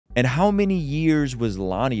And how many years was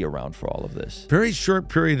Lonnie around for all of this? Very short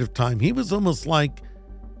period of time. He was almost like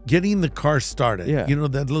getting the car started. Yeah. You know,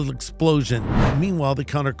 that little explosion. Meanwhile, the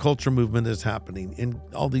counterculture movement is happening, and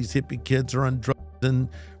all these hippie kids are on drugs and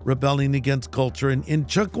rebelling against culture, and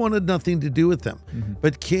Chuck wanted nothing to do with them.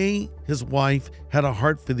 But Kay, his wife, had a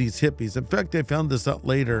heart for these hippies. In fact, I found this out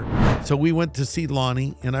later. So we went to see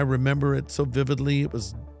Lonnie, and I remember it so vividly.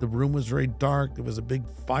 The room was very dark. There was a big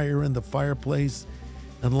fire in the fireplace,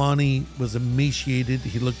 and Lonnie was emaciated.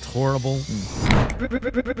 He looked horrible.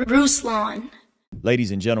 Ruslan.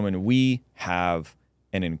 Ladies and gentlemen, we have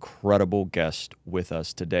an incredible guest with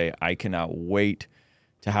us today. I cannot wait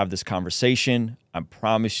to have this conversation. I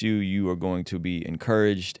promise you, you are going to be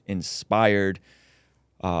encouraged, inspired,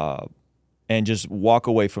 and just walk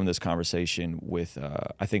away from this conversation with,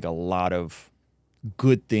 I think, a lot of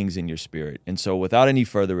good things in your spirit. And so without any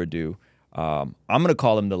further ado, I'm going to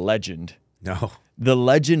call him the legend. No. The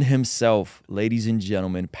legend himself, ladies and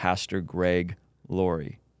gentlemen, Pastor Greg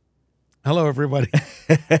Laurie. Hello, everybody.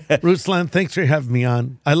 Ruslan, thanks for having me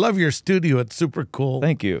on. I love your studio. It's super cool.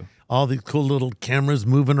 Thank you. All these cool little cameras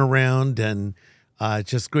moving around, and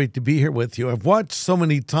it's just great to be here with you. I've watched so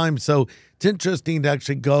many times, so it's interesting to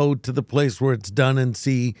actually go to the place where it's done and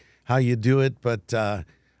see how you do it. But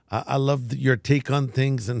I love your take on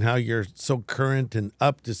things and how you're so current and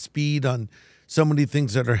up to speed on so many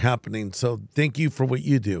things that are happening. So thank you for what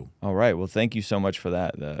you do. All right. Well, thank you so much for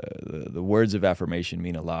that. The words of affirmation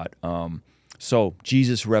mean a lot. So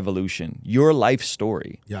Jesus Revolution, your life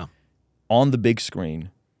story. Yeah. On the big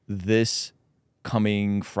screen this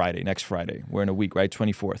coming Friday, next Friday. We're in a week, right?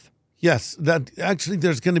 24th. Yes. That actually,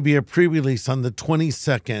 there's going to be a pre-release on the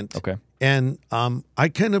 22nd. Okay. And I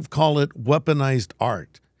kind of call it weaponized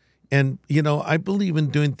art. And, you know, I believe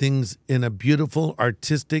in doing things in a beautiful,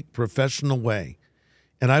 artistic, professional way.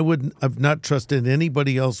 And I would have not trusted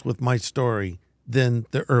anybody else with my story than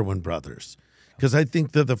the Irwin brothers, because I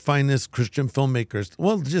think they're the finest Christian filmmakers.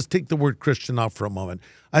 Well, just take the word Christian off for a moment.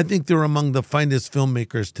 I think they're among the finest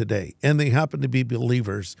filmmakers today. And they happen to be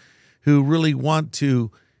believers who really want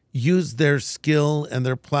to use their skill and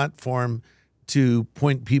their platform to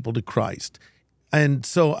point people to Christ. And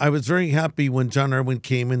so I was very happy when John Irwin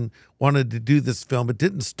came and wanted to do this film. It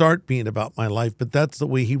didn't start being about my life, but that's the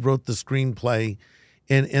way he wrote the screenplay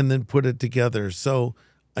and then put it together. So,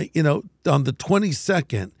 you know, on the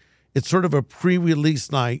 22nd, it's sort of a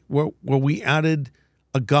pre-release night where we added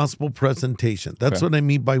a gospel presentation. That's what I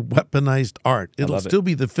mean by weaponized art. It'll still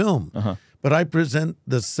be the film, but I present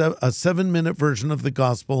a 7-minute version of the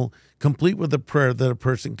gospel, complete with a prayer that a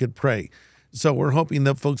person could pray. So we're hoping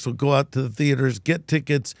that folks will go out to the theaters, get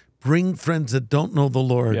tickets, bring friends that don't know the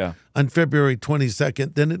Lord on February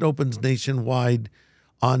 22nd. Then it opens nationwide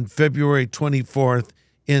on February 24th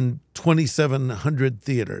in 2,700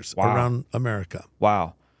 theaters around America.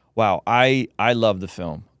 Wow. I love the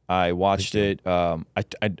film. I watched it.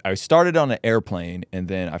 I started on an airplane, and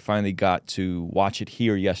then I finally got to watch it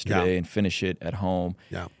here yesterday and finish it at home.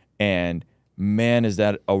 Yeah. And man, is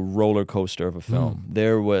that a roller coaster of a film.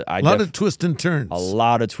 There was a lot of twists and turns. A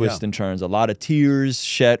lot of twists and turns. A lot of tears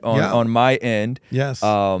shed on my end. Yes.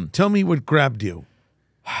 Tell me what grabbed you.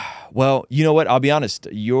 Well, you know what? I'll be honest.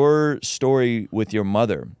 Your story with your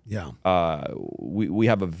mother. Yeah. We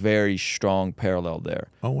have a very strong parallel there.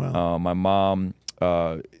 Oh wow. My mom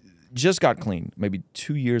just got clean maybe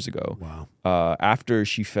 2 years ago. Wow. After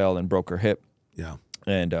she fell and broke her hip. Yeah.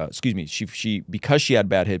 And excuse me, she because she had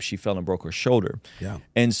bad hips, she fell and broke her shoulder. Yeah.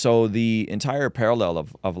 And so the entire parallel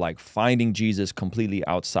of like finding Jesus completely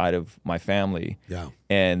outside of my family. Yeah.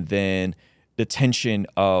 And then the tension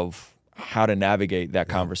of how to navigate that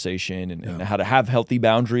conversation and how to have healthy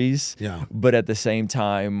boundaries. Yeah. But at the same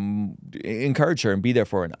time, encourage her and be there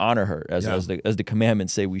for her and honor her as the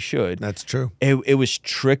commandments say we should. That's true. It was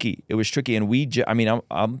tricky. It was tricky, and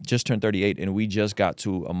I'm just turned 38, and we just got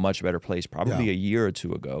to a much better place probably a year or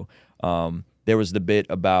two ago. There was the bit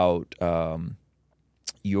about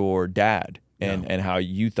your dad and how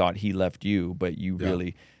you thought he left you, but you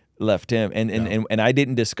really left him, and I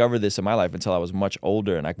didn't discover this in my life until I was much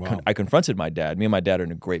older, and I confronted my dad. Me and my dad are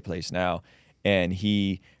in a great place now, and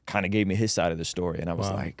he kind of gave me his side of the story, and I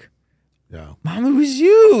was like, Mom, it was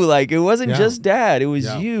you. Like, it wasn't just Dad, it was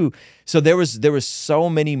you. So there was so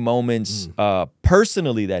many moments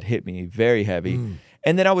personally that hit me very heavy.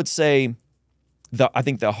 And then I would say I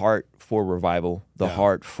think the heart for revival, the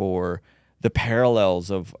heart for the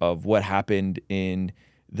parallels of what happened in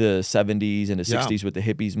the 70s and the 60s with the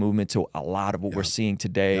hippies movement to a lot of what we're seeing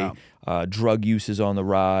today. Drug use is on the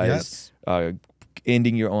rise.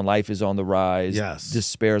 Ending your own life is on the rise.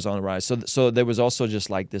 Despair is on the rise. So there was also just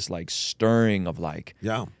like this like stirring of like,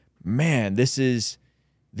 man, this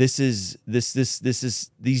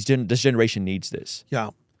generation needs this. Yeah.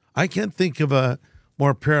 I can't think of a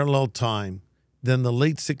more parallel time than the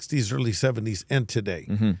late 60s, early 70s, and today.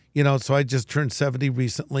 You know, so I just turned 70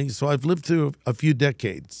 recently. So I've lived through a few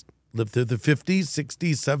decades, lived through the 50s,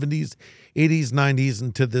 60s, 70s, 80s, 90s,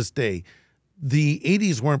 and to this day. The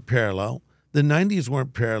 80s weren't parallel. The 90s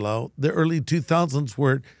weren't parallel. The early 2000s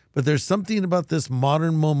weren't. But there's something about this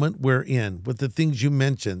modern moment we're in with the things you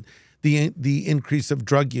mentioned. The increase of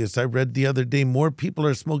drug use. I read the other day more people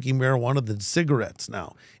are smoking marijuana than cigarettes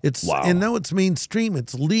now. And now it's mainstream.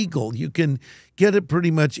 It's legal. You can get it pretty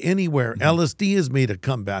much anywhere. LSD has made a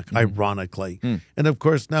comeback, ironically. And of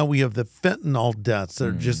course now we have the fentanyl deaths that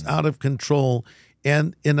are just out of control.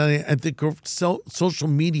 And I think social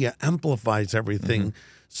media amplifies everything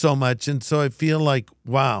so much. And so I feel like,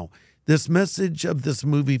 wow, this message of this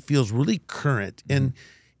movie feels really current. And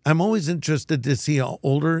I'm always interested to see how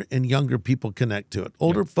older and younger people connect to it.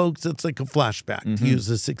 Older folks, it's like a flashback, to use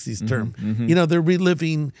the 60s term. You know, they're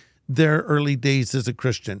reliving their early days as a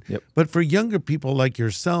Christian. But for younger people like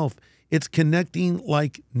yourself, it's connecting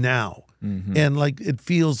like now. And like it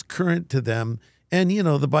feels current to them. And, you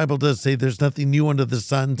know, the Bible does say there's nothing new under the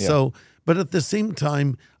sun. So, but at the same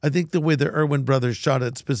time, I think the way the Irwin brothers shot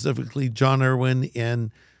it, specifically John Irwin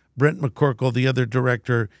and Brent McCorkle, the other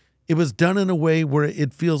director, it was done in a way where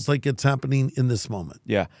it feels like it's happening in this moment.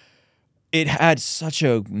 Yeah. It had such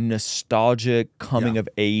a nostalgic coming of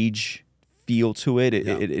age feel to it.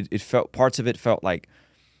 It felt, parts of it felt like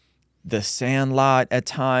The Sandlot at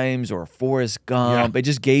times or Forrest Gump. It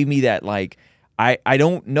just gave me that, like, I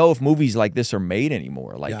don't know if movies like this are made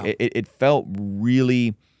anymore. Like it felt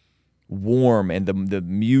really warm, and the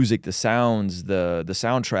music, the sounds, the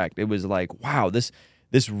soundtrack, it was like, wow, this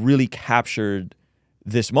really captured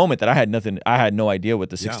this moment that I had no idea what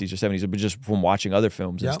the 60s or 70s, but just from watching other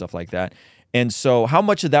films and stuff like that. And so how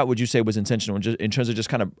much of that would you say was intentional in terms of just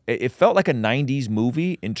kind of, it felt like a 90s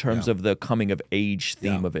movie in terms of the coming of age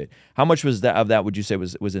theme of it. How much was that would you say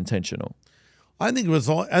was intentional? I think it was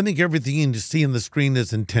all, I think everything you see on the screen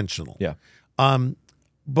is intentional. Yeah.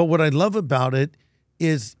 But what I love about it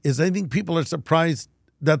is I think people are surprised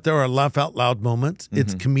that there are laugh out loud moments.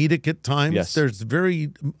 It's comedic at times. There's very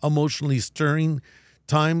emotionally stirring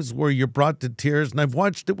times where you're brought to tears. And I've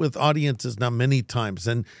watched it with audiences now many times,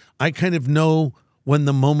 and I kind of know when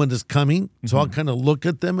the moment is coming. So I'll kind of look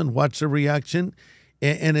at them and watch their reaction,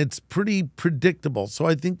 and it's pretty predictable. So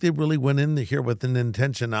I think they really went in here with an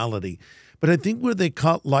intentionality. But I think where they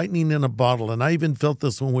caught lightning in a bottle, and I even felt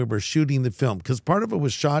this when we were shooting the film, because part of it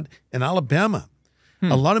was shot in Alabama.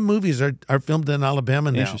 A lot of movies are filmed in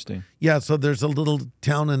Alabama now. Interesting. Yeah, so there's a little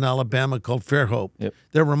town in Alabama called Fairhope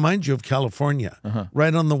that reminds you of California,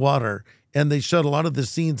 right on the water. And they shot a lot of the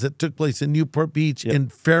scenes that took place in Newport Beach in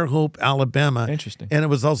Fairhope, Alabama. Interesting. And it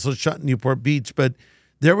was also shot in Newport Beach. But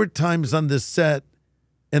there were times on this set,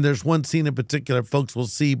 and there's one scene in particular folks will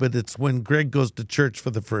see, but it's when Greg goes to church for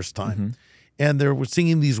the first time. And they were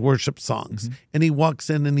singing these worship songs. And he walks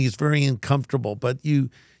in and he's very uncomfortable, but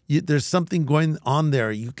there's something going on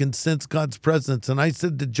there. You can sense God's presence. And I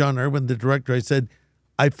said to John Irwin, the director, I said,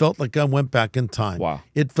 I felt like I went back in time. Wow.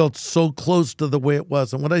 It felt so close to the way it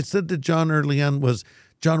was. And what I said to John early on was,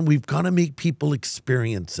 John, we've got to make people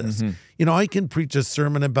experience this. You know, I can preach a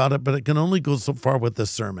sermon about it, but it can only go so far with the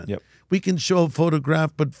sermon. We can show a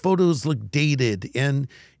photograph, but photos look dated, and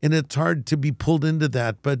it's hard to be pulled into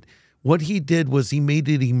that. But what he did was he made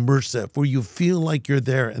it immersive, where you feel like you're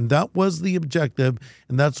there. And that was the objective,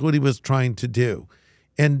 and that's what he was trying to do.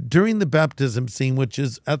 And during the baptism scene, which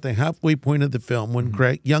is at the halfway point of the film, when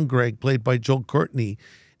young Greg, played by Joel Courtney,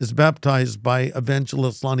 is baptized by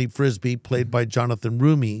evangelist Lonnie Frisbee, played by Jonathan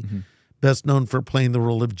Rumi, best known for playing the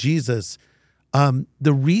role of Jesus.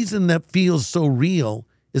 The reason that feels so real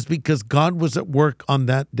is because God was at work on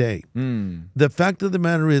that day. The fact of the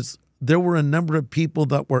matter is, there were a number of people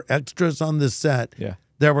that were extras on the set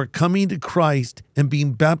that were coming to Christ and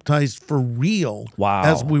being baptized for real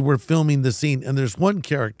as we were filming the scene. And there's one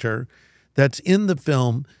character that's in the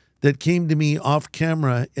film that came to me off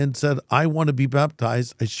camera and said, I want to be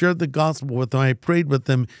baptized. I shared the gospel with them. I prayed with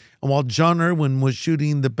them. And while John Irwin was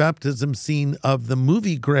shooting the baptism scene of the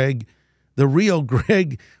movie Greg, the real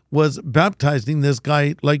Greg was baptizing this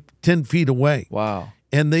guy like 10 feet away. Wow.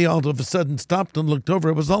 And they all of a sudden stopped and looked over.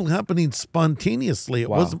 It was all happening spontaneously. It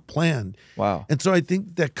wasn't planned. Wow. And so I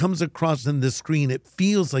think that comes across in the screen. It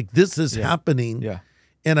feels like this is happening.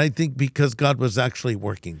 And I think because God was actually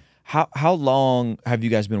working. How long have you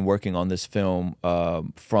guys been working on this film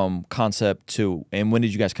from concept to, and when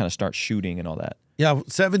did you guys kind of start shooting and all that? Yeah,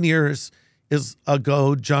 7 years.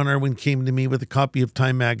 ago, John Irwin came to me with a copy of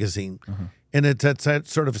Time magazine. And it's that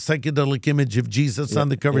sort of psychedelic image of Jesus on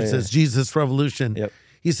the cover. It says, Jesus Revolution.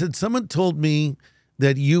 He said, someone told me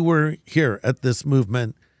that you were here at this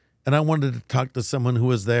movement, and I wanted to talk to someone who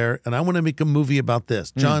was there, and I want to make a movie about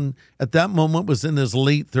this. John, at that moment, was in his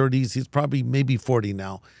late 30s. He's probably maybe 40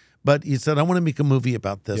 now. But he said, I want to make a movie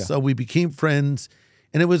about this. So we became friends,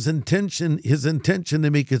 and it was his intention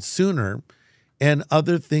to make it sooner, and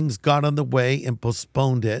other things got on the way and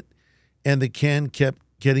postponed it, and the can kept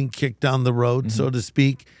getting kicked down the road, so to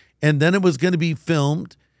speak. And then it was going to be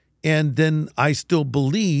filmed, and then I Still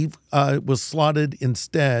Believe it was slotted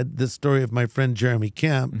instead, the story of my friend Jeremy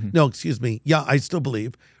Camp. No, excuse me. Yeah, I Still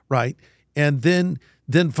Believe, right? And then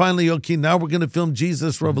finally, okay, now we're going to film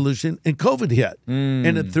Jesus Revolution, and COVID hit,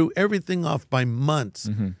 and it threw everything off by months.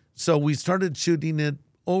 So we started shooting it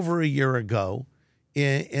over a year ago,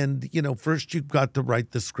 and you know, first you've got to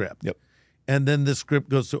write the script. And then the script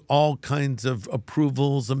goes through all kinds of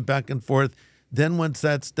approvals and back and forth. Then once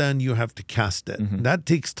that's done, you have to cast it. That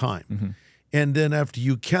takes time. And then after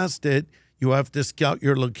you cast it, you have to scout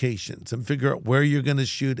your locations and figure out where you're going to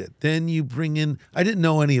shoot it. Then you bring in, I didn't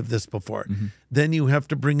know any of this before. Then you have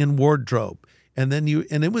to bring in wardrobe. And then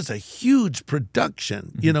and it was a huge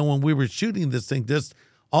production. You know, when we were shooting this thing, just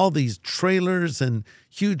all these trailers and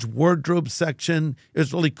huge wardrobe section. It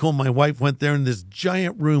was really cool. My wife went there in this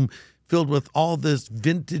giant room filled with all this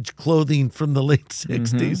vintage clothing from the late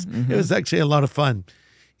 60s. It was actually a lot of fun.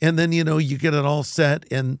 And then, you know, you get it all set,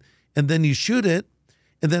 and then you shoot it.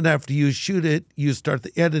 And then after you shoot it, you start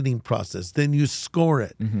the editing process. Then you score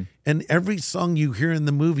it. And every song you hear in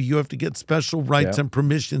the movie, you have to get special rights and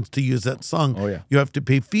permissions to use that song. You have to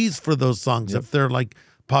pay fees for those songs if they're like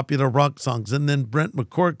popular rock songs. And then Brent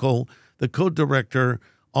McCorkle, the co-director,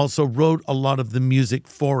 also wrote a lot of the music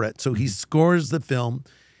for it. So he scores the film.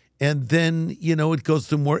 And then, you know, it goes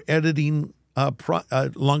through more editing,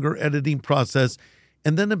 longer editing process.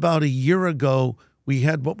 And then about a year ago, we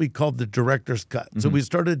had what we called the director's cut. So we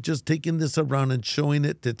started just taking this around and showing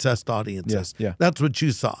it to test audiences. That's what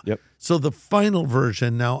you saw. So the final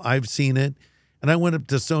version, now I've seen it. And I went up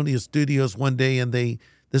to Sony Studios one day, and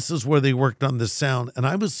this is where they worked on the sound. And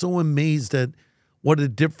I was so amazed at what a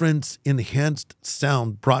difference enhanced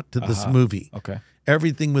sound brought to this movie.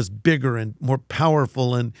 Everything was bigger and more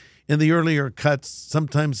powerful. And in the earlier cuts,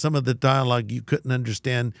 sometimes some of the dialogue you couldn't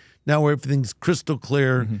understand. Now everything's crystal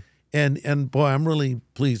clear. And boy, I'm really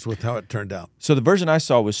pleased with how it turned out. So the version I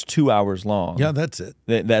saw was 2 hours long. Yeah, that's it.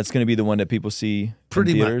 That's going to be the one that people see in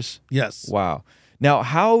theaters? Much. Yes. Wow. Now,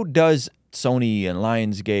 how does Sony and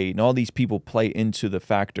Lionsgate and all these people play into the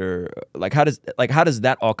factor? Like how does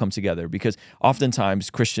that all come together? Because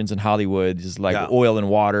oftentimes Christians in Hollywood is like oil and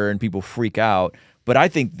water, and people freak out. But I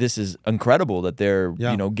think this is incredible that they're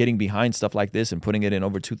you know, getting behind stuff like this and putting it in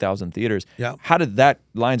over 2,000 theaters. How did that,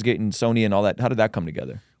 Lionsgate and Sony and all that, how did that come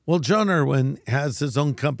together? Well, John Irwin has his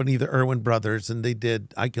own company, the Irwin Brothers, and they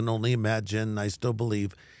did I Can Only Imagine, I Still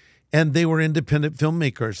Believe. And they were independent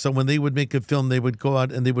filmmakers. So when they would make a film, they would go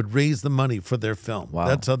out and they would raise the money for their film.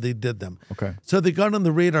 That's how they did them. So they got on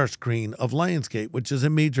the radar screen of Lionsgate, which is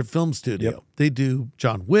a major film studio. They do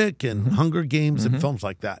John Wick and Hunger Games and films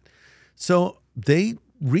like that. So they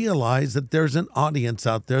realize that there's an audience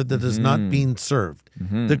out there that is not being served.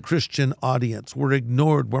 The Christian audience. We're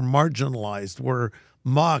ignored. We're marginalized. We're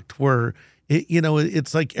mocked.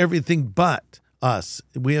 It's like everything but us.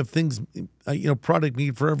 We have things, product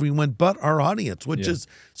need for everyone but our audience, which is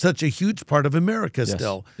such a huge part of America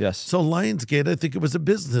still. So Lionsgate, I think it was a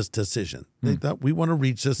business decision. They thought, we want to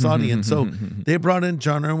reach this audience. So they brought in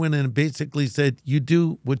John Irwin and basically said, you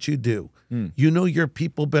do what you do. You know your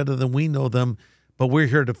people better than we know them, but we're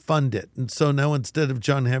here to fund it. And so now instead of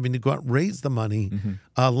John having to go out and raise the money,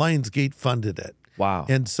 Lionsgate funded it. Wow.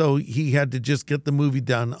 And so he had to just get the movie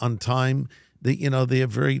done on time. They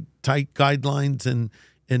have very tight guidelines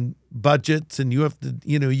and budgets, and you have to,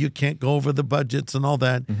 you can't go over the budgets and all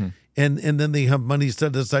that. And then they have money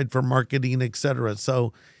set aside for marketing, et cetera.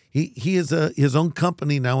 So he has his own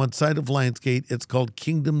company now inside of Lionsgate. It's called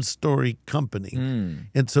Kingdom Story Company.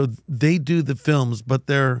 And so they do the films, but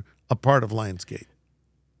they're a part of Lionsgate.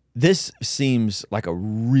 This seems like a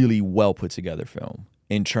really well put together film.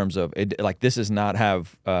 In terms of it, like this does not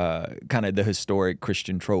have kind of the historic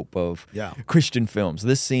Christian trope of Christian films.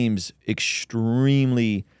 This seems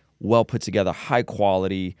extremely well put together, high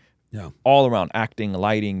quality, all around, acting,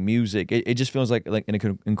 lighting, music. It just feels like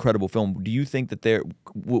an incredible film. Do you think that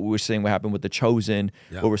what we're seeing what happened with The Chosen,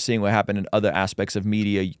 what we're seeing what happened in other aspects of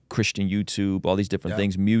media, Christian YouTube, all these different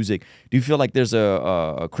things, music, do you feel like there's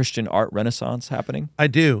a Christian art renaissance happening? I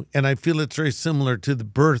do, and I feel it's very similar to the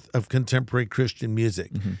birth of contemporary Christian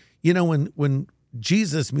music. You know, when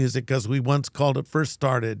Jesus music, as we once called it, first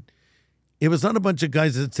started, it was not a bunch of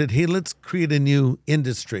guys that said, hey, let's create a new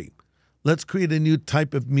industry. Let's create a new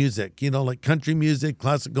type of music, you know, like country music,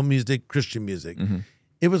 classical music, Christian music.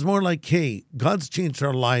 It was more like, hey, God's changed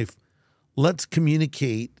our life. Let's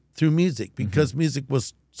communicate through music, because music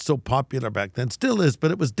was so popular back then. Still is,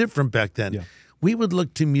 but it was different back then. We would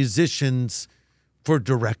look to musicians for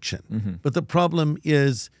direction. But the problem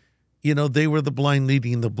is, you know, they were the blind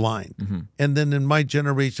leading the blind. And then in my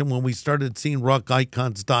generation, when we started seeing rock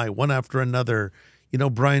icons die one after another, you know,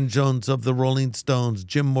 Brian Jones of the Rolling Stones,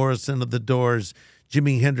 Jim Morrison of the Doors,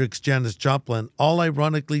 Jimi Hendrix, Janis Joplin, all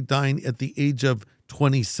ironically dying at the age of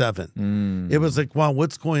 27. It was like, wow,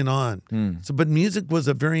 what's going on? So, but music was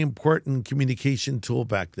a very important communication tool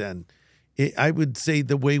back then. I would say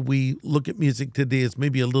the way we look at music today is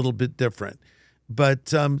maybe a little bit different.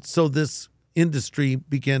 But so this industry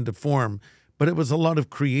began to form, but it was a lot of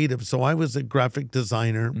creative. So I was a graphic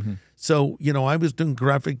designer. So, you know, I was doing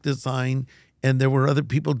graphic design, and there were other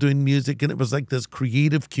people doing music, and it was like this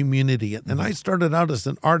creative community. And I started out as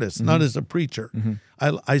an artist, not as a preacher.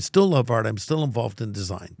 I still love art. I'm still involved in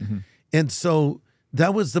design. And so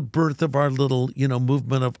that was the birth of our little, you know,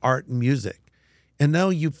 movement of art and music. And now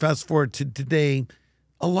you fast forward to today,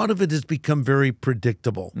 a lot of it has become very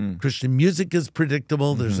predictable. Christian music is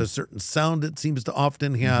predictable. There's a certain sound it seems to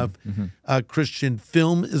often have. Christian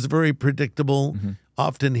film is very predictable,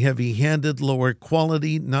 often heavy-handed, lower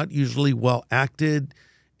quality, not usually well acted.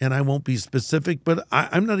 And I won't be specific, but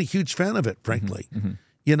I'm not a huge fan of it, frankly.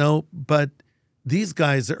 You know, but these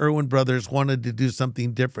guys, the Irwin brothers, wanted to do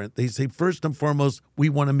something different. They say, first and foremost, we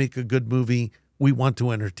want to make a good movie. We want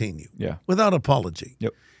to entertain you without apology.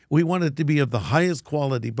 We want it to be of the highest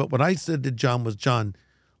quality. But what I said to John was, John,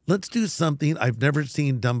 let's do something I've never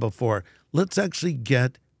seen done before. Let's actually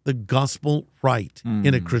get the gospel right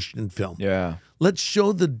in a Christian film. Let's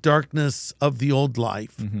show the darkness of the old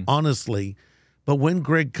life, honestly. But when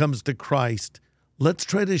Greg comes to Christ, let's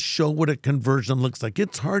try to show what a conversion looks like.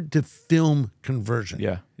 It's hard to film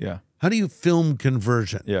conversion. How do you film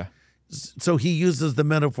conversion? So he uses the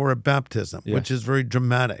metaphor of baptism, which is very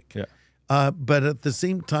dramatic. But at the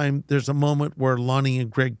same time, there's a moment where Lonnie and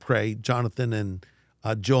Greg pray, Jonathan and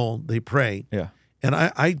Joel, they pray. And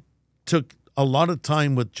I took a lot of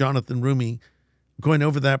time with Jonathan Rumi going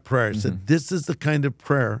over that prayer. I said, this is the kind of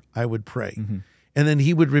prayer I would pray. And then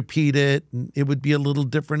he would repeat it, and it would be a little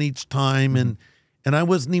different each time. And I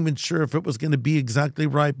wasn't even sure if it was going to be exactly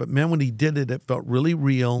right. But man, when he did it, it felt really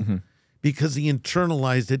real because he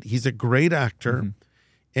internalized it. He's a great actor,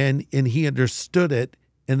 and he understood it.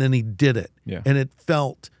 And then he did it, and it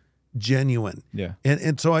felt genuine.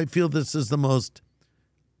 And so I feel this is the most,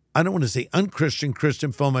 I don't want to say unchristian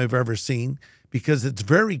Christian film I've ever seen, because it's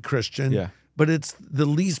very Christian, but it's the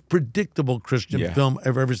least predictable Christian film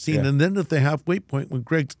I've ever seen. And then at the halfway point, when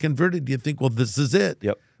Greg's converted, you think, well, this is it.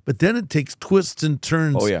 But then it takes twists and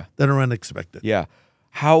turns that are unexpected.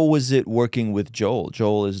 How was it working with Joel?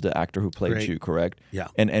 Joel is the actor who played you, correct?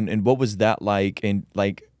 And what was that like? And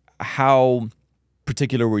like, how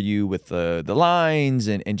particular were you with the lines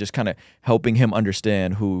and just kind of helping him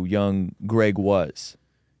understand who young Greg was?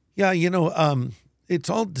 You know, it's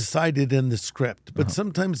all decided in the script, but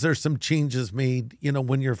sometimes there's some changes made, you know,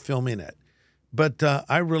 when you're filming it. But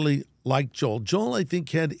I really like Joel. Joel, I think,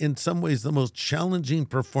 had in some ways the most challenging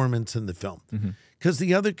performance in the film, because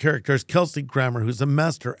the other character is Kelsey Grammer, who's a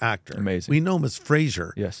master actor. Amazing. We know him as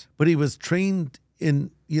Frasier. But he was trained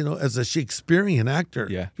in, you know, as a Shakespearean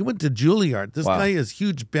actor. He went to Juilliard. This guy has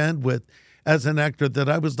huge bandwidth as an actor that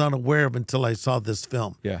I was not aware of until I saw this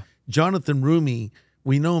film. Jonathan Rumi,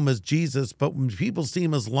 we know him as Jesus, but when people see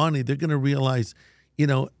him as Lonnie, they're going to realize, you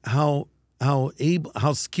know, how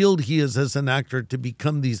skilled he is as an actor to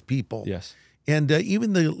become these people. And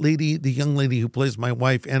even the young lady who plays my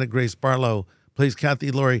wife, Anna Grace Barlow, plays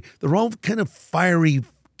Kathy Laurie. They're all kind of fiery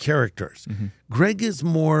characters. Greg is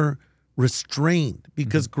more restrained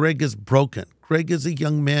because Greg is broken. Greg is a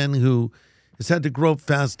young man who has had to grow up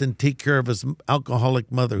fast and take care of his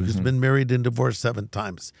alcoholic mother, who's been married and divorced 7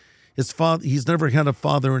 times. His father, he's never had a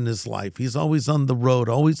father in his life. He's always on the road,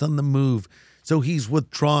 always on the move. So he's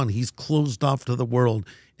withdrawn. He's closed off to the world.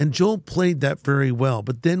 And Joel played that very well.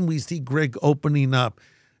 But then we see Greg opening up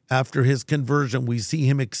after his conversion. We see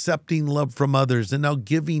him accepting love from others and now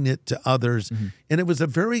giving it to others. And it was a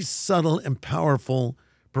very subtle and powerful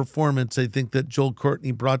performance, I think, that Joel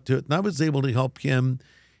Courtney brought to it. And I was able to help him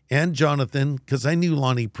and Jonathan, because I knew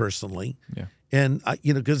Lonnie personally. Yeah. And,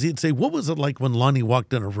 because he'd say, what was it like when Lonnie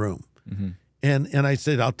walked in a room? And I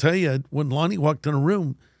said, I'll tell you, when Lonnie walked in a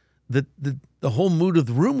room, the whole mood of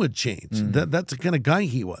the room would change. That's the kind of guy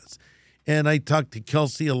he was. And I talked to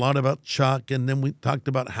Kelsey a lot about Chuck, and then we talked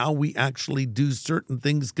about how we actually do certain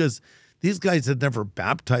things, because these guys had never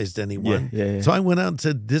baptized anyone. So I went out and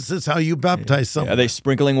said, this is how you baptize someone. Are they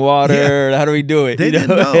sprinkling water? How do we do it? They didn't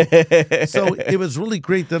know. So it was really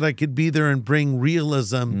great that I could be there and bring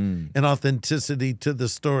realism and authenticity to the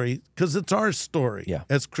story, because it's our story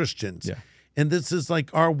as Christians. And this is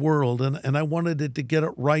like our world, and I wanted it to get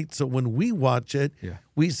it right, so when we watch it,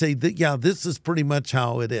 we say that, this is pretty much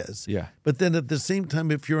how it is. But then at the same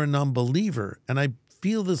time, if you're a non-believer, and I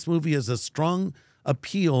feel this movie has a strong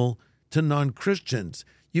appeal to non-Christians,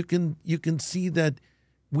 you can see that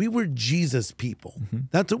we were Jesus people.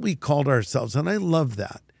 That's what we called ourselves, and I love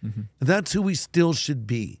that. That's who we still should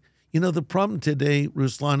be. The problem today,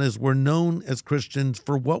 Ruslan, is we're known as Christians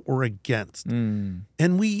for what we're against. And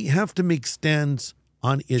we have to make stands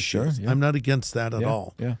on issues. I'm not against that at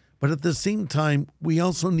all. But at the same time, we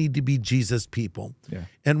also need to be Jesus people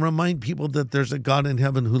and remind people that there's a God in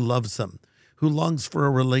heaven who loves them, who longs for a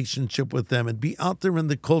relationship with them, and be out there in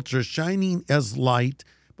the culture shining as light,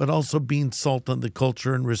 but also being salt on the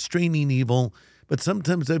culture and restraining evil. But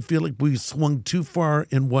sometimes I feel like we've swung too far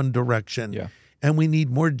in one direction. And we need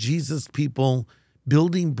more Jesus people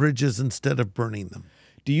building bridges instead of burning them.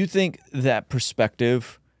 Do you think that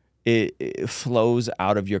perspective it flows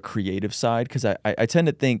out of your creative side? Because I tend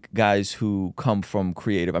to think guys who come from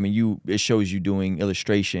creative, I mean, it shows you doing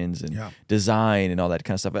illustrations and design and all that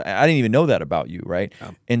kind of stuff. I didn't even know that about you, right?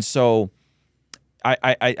 And so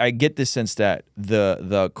I get this sense that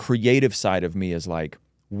the creative side of me is like,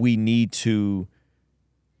 we need to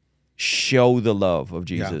show the love of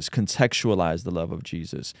Jesus, contextualize the love of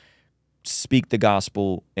Jesus, speak the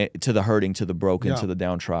gospel to the hurting, to the broken, to the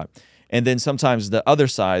downtrodden. And then sometimes the other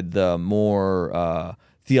side, the more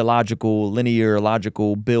theological, linear,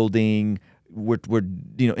 logical, building, we're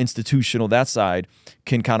institutional, that side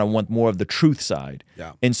can kind of want more of the truth side.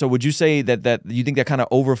 And so would you say that you think that kind of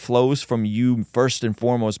overflows from you first and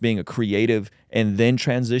foremost being a creative and then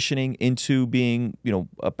transitioning into being,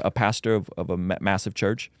 a pastor of a massive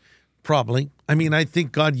church? Probably. I mean, I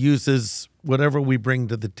think God uses whatever we bring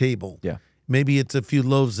to the table. Maybe it's a few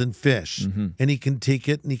loaves and fish, and he can take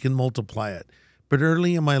it and he can multiply it. But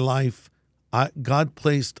early in my life, God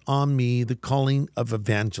placed on me the calling of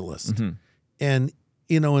evangelist. And,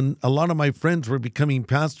 and a lot of my friends were becoming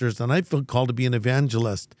pastors, and I felt called to be an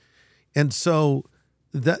evangelist. And so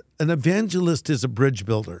an evangelist is a bridge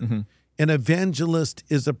builder. An evangelist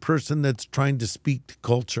is a person that's trying to speak to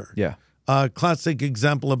culture. A classic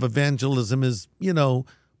example of evangelism is,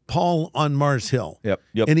 Paul on Mars Hill.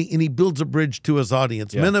 And he builds a bridge to his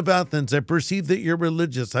audience. Men of Athens, I perceive that you're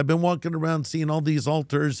religious. I've been walking around seeing all these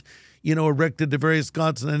altars, erected to various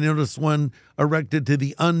gods, and I noticed one erected to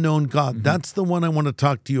the unknown God. That's the one I want to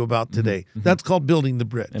talk to you about today. That's called building the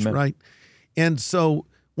bridge, right? And so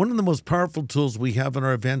one of the most powerful tools we have in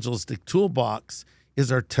our evangelistic toolbox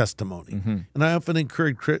is our testimony. And I often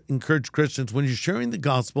encourage Christians, when you're sharing the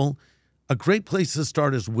gospel, a great place to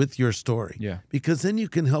start is with your story. Because then you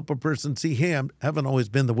can help a person see, hey, I haven't always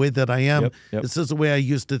been the way that I am. This is the way I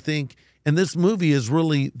used to think. And this movie is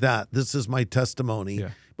really that. This is my testimony.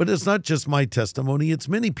 But it's not just my testimony. It's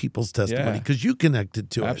many people's testimony, because you connected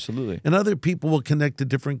to it. Absolutely. And other people will connect to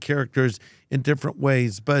different characters in different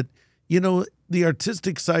ways. But, the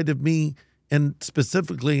artistic side of me, and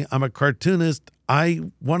specifically, I'm a cartoonist. I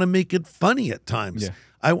want to make it funny at times.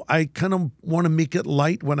 I kind of want to make it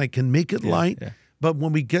light when I can make it light. But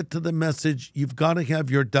when we get to the message, you've got to have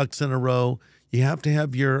your ducks in a row. You have to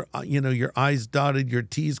have your, your I's dotted, your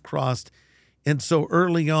T's crossed. And so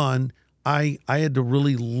early on, I had to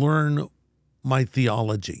really learn my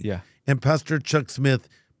theology. And Pastor Chuck Smith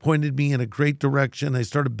pointed me in a great direction. I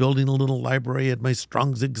started building a little library. I had my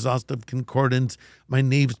Strong's Exhaustive Concordance, my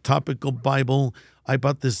Nave's Topical Bible. I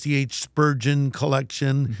bought the C.H. Spurgeon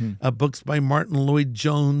collection, books by Martin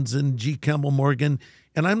Lloyd-Jones and G. Campbell Morgan.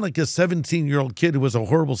 And I'm like a 17-year-old kid who was a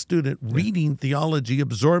horrible student, reading theology,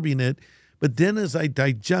 absorbing it. But then as I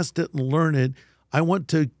digest it and learn it, I want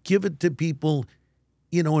to give it to people,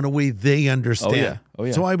 in a way they understand.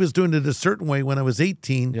 So I was doing it a certain way when I was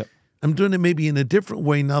 18. I'm doing it maybe in a different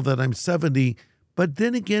way now that I'm 70. But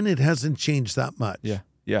then again, it hasn't changed that much.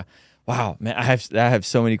 Well, Wow, man, I have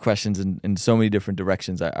so many questions in so many different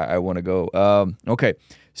directions I want to go. Okay,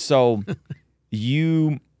 so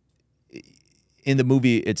you in the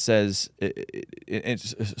movie it says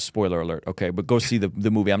it's spoiler alert. Okay, but go see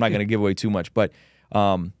the movie. I'm not going to give away too much, but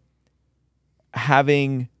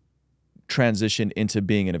having transitioned into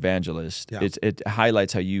being an evangelist, it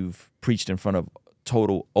highlights how you've preached in front of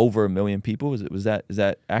total over 1 million people. Is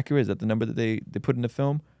that accurate? Is that the number that they put in the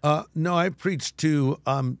film? No, I preached to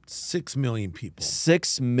 6 million people.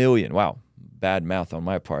 6 million. Wow. Bad math on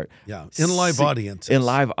my part. Yeah. In live audiences. In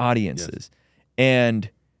live audiences. Yes. And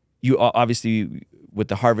you obviously with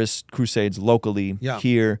the Harvest Crusades locally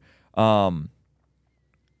here,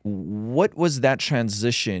 what was that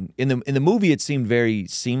transition? In the movie it seemed very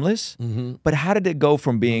seamless, but how did it go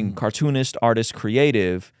from being cartoonist, artist,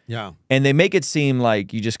 creative? Yeah. And they make it seem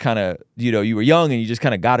like you just kind of, you were young and you just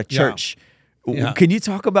kind of got a church. Yeah. Can you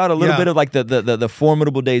talk about a little bit of like the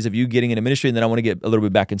formidable days of you getting into ministry, and then I want to get a little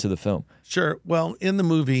bit back into the film? Sure. Well, in the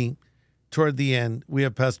movie, toward the end, we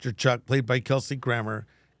have Pastor Chuck, played by Kelsey Grammer,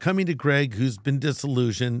 coming to Greg, who's been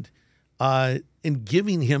disillusioned, and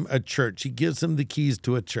giving him a church. He gives him the keys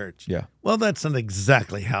to a church. Yeah. Well, that's not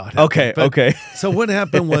exactly how it Okay. happened. Okay. So what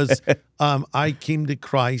happened was I came to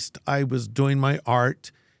Christ. I was doing my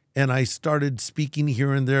art, and I started speaking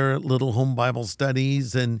here and there at little home Bible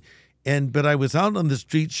studies, but I was out on the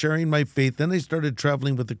street sharing my faith. Then I started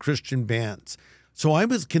traveling with the Christian bands. So I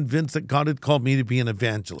was convinced that God had called me to be an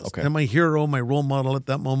evangelist. Okay. And my hero, my role model at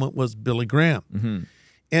that moment was Billy Graham.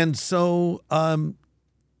 And so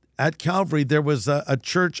at Calvary, there was a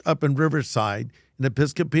church up in Riverside, an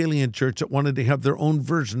Episcopalian church that wanted to have their own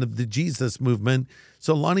version of the Jesus movement.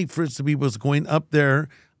 So Lonnie Frisbee was going up there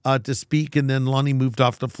to speak, and then Lonnie moved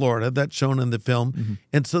off to Florida. That's shown in the film.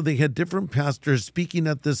 And so they had different pastors speaking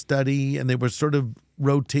at the study, and they were sort of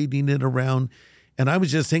rotating it around. And I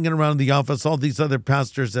was just hanging around the office. All these other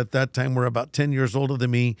pastors at that time were about 10 years older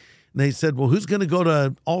than me. And they said, well, who's going to go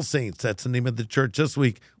to All Saints? That's the name of the church this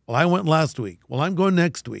week. Well, I went last week. Well, I'm going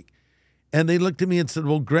next week. And they looked at me and said,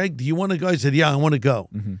 well, Greg, do you want to go? I said, yeah, I want to go.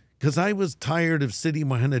 Because I was tired of sitting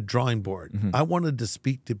behind a drawing board. I wanted to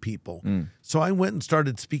speak to people. So I went and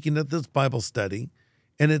started speaking at this Bible study,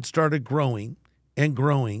 and it started growing and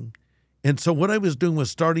growing. And so what I was doing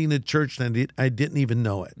was starting a church, and I didn't even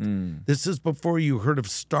know it. This is before you heard of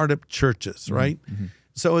startup churches, right?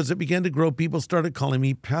 So as it began to grow, people started calling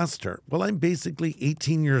me pastor. Well, I'm basically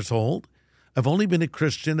 18 years old. I've only been a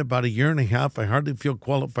Christian about 1.5 years. I hardly feel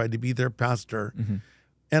qualified to be their pastor.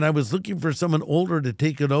 And I was looking for someone older to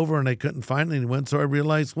take it over, and I couldn't find anyone. So I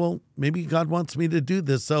realized, well, maybe God wants me to do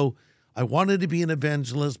this. So I wanted to be an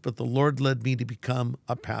evangelist, but the Lord led me to become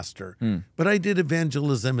a pastor. But I did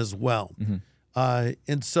evangelism as well.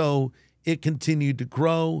 And so it continued to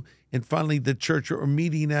grow. And finally, the church we're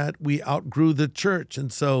meeting at, we outgrew the church.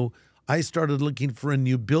 And so I started looking for a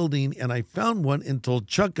new building, and I found one and told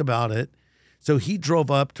Chuck about it. So he drove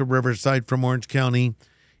up to Riverside from Orange County,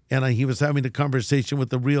 and he was having a conversation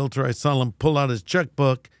with the realtor. I saw him pull out his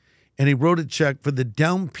checkbook, and he wrote a check for the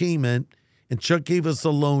down payment, and Chuck gave us a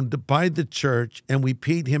loan to buy the church, and we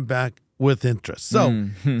paid him back with interest. So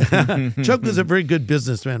Chuck was a very good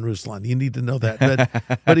businessman, Ruslan. You need to know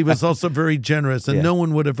that. But he was also very generous, and no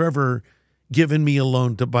one would have ever given me a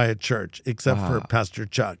loan to buy a church except for Pastor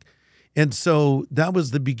Chuck. And so that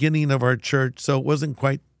was the beginning of our church. So it wasn't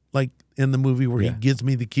quite like in the movie where he gives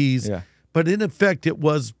me the keys. But in effect, it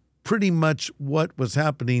was pretty much what was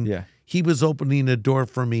happening. He was opening a door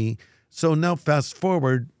for me. So now fast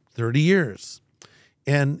forward 30 years.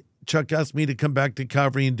 And Chuck asked me to come back to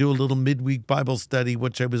Calvary and do a little midweek Bible study,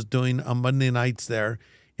 which I was doing on Monday nights there.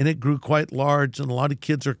 And it grew quite large, and a lot of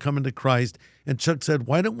kids are coming to Christ. And Chuck said,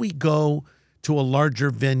 why don't we go to a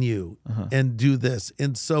larger venue and do this?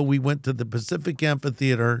 And so we went to the Pacific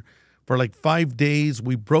Amphitheater for like 5 days.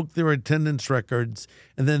 We broke their attendance records.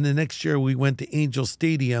 And then the next year we went to Angel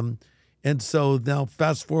Stadium. And so now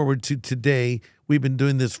fast forward to today, we've been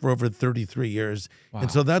doing this for over 33 years. Wow.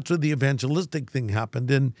 And so that's where the evangelistic thing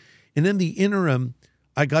happened. And in the interim,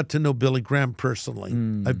 I got to know Billy Graham personally.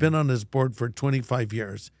 I've been on his board for 25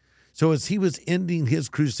 years. So as he was ending his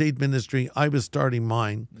crusade ministry, I was starting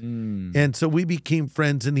mine. And so we became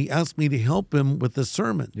friends, and he asked me to help him with the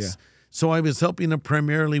sermons. So I was helping him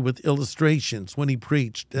primarily with illustrations when he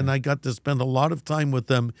preached, and I got to spend a lot of time with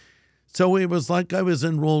him. So it was like I was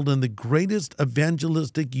enrolled in the greatest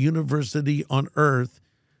evangelistic university on earth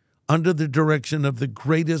under the direction of the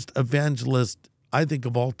greatest evangelist, I think,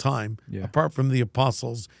 of all time, apart from the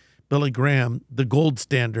apostles, Billy Graham, the gold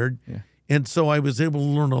standard. And so I was able to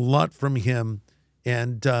learn a lot from him.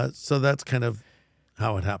 And so that's kind of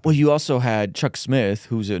how it happened. Well, you also had Chuck Smith,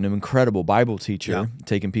 who's an incredible Bible teacher,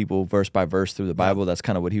 taking people verse by verse through the Bible. That's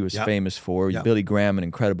kind of what he was famous for. Billy Graham, an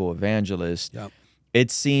incredible evangelist.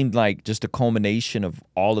 It seemed like just a culmination of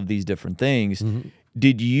all of these different things.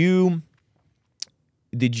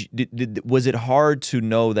 Was it hard to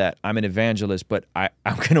know that I'm an evangelist, but I'm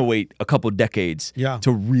going to wait a couple decades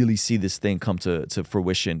to really see this thing come to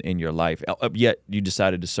fruition in your life? Yet you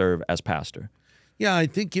decided to serve as pastor. Yeah, I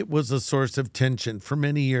think it was a source of tension for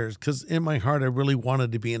many years because in my heart, I really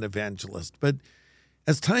wanted to be an evangelist. But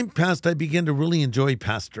as time passed, I began to really enjoy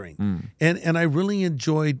pastoring. And I really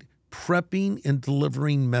enjoyed prepping and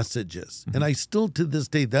delivering messages. And I still, to this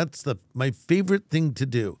day, that's my favorite thing to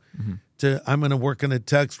do. I'm going to work on a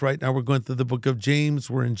text. Right now we're going through the book of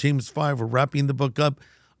James. We're in James 5. We're wrapping the book up.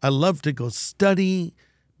 I love to go study,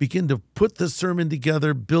 begin to put the sermon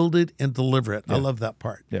together, build it, and deliver it. I love that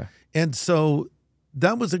part. And so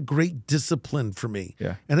that was a great discipline for me.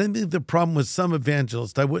 And I think the problem with some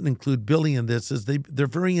evangelists, I wouldn't include Billy in this, is they're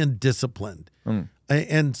very undisciplined.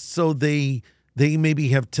 And so they maybe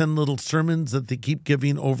have 10 little sermons that they keep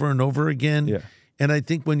giving over and over again. And I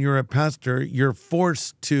think when you're a pastor, you're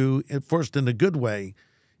forced in a good way,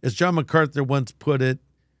 as John MacArthur once put it,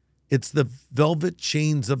 it's the velvet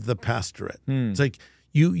chains of the pastorate. It's like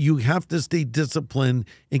you have to stay disciplined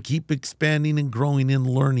and keep expanding and growing and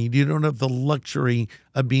learning. You don't have the luxury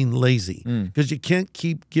of being lazy because you can't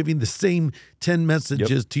keep giving the same 10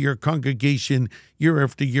 messages to your congregation year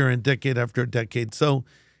after year and decade after decade. So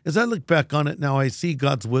as I look back on it now, I see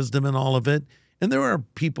God's wisdom in all of it. And there are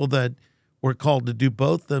people that were called to do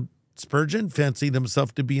both. Spurgeon fancied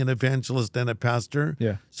himself to be an evangelist and a pastor.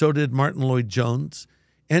 So did Martin Lloyd-Jones.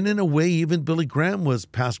 And in a way, even Billy Graham was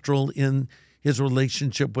pastoral in his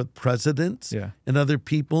relationship with presidents and other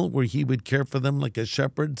people where he would care for them like a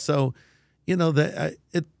shepherd. So,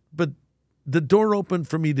 but the door opened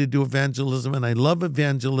for me to do evangelism, and I love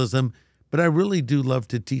evangelism, but I really do love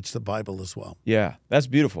to teach the Bible as well. Yeah, that's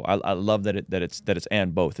beautiful. I love that it's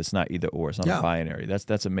and both. It's not either or. It's not a binary.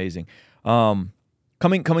 That's amazing.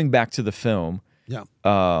 Coming back to the film.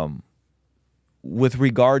 With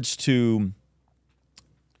regards to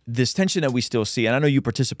this tension that we still see, and I know you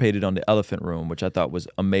participated on the Elephant Room, which I thought was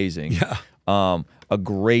amazing. A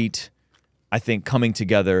great, I think, coming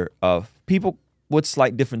together of people with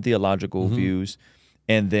slight different theological views,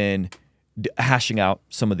 and then hashing out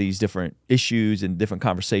some of these different issues and different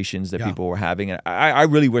conversations that people were having. And I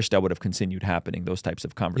really wish that would have continued happening, those types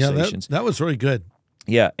of conversations. That was really good.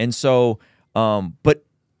 And so, but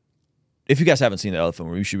if you guys haven't seen the Elephant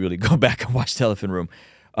Room, you should really go back and watch the Elephant Room.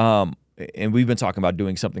 And we've been talking about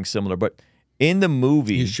doing something similar, but in the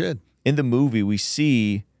movie, you should. In the movie, we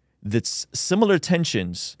see that similar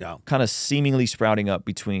tensions kind of seemingly sprouting up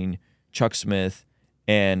between Chuck Smith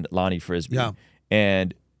and Lonnie Frisbee.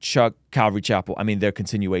 And Chuck, Calvary Chapel, I mean, their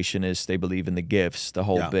continuation is they believe in the gifts, the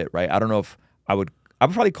whole bit, right? I don't know if I would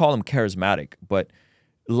probably call him charismatic, but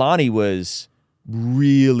Lonnie was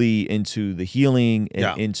really into the healing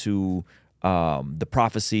and into the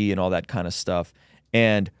prophecy and all that kind of stuff.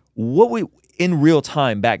 And in real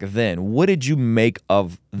time back then, what did you make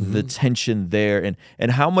of the tension there,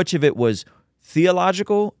 and how much of it was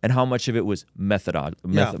theological and how much of it was methodological?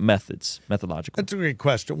 That's a great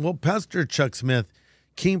question. Well, Pastor Chuck Smith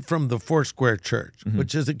came from the Foursquare Church,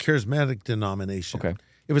 which is a charismatic denomination.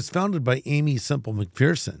 It was founded by Amy Semple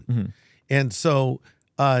McPherson. And so,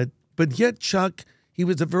 but yet Chuck, he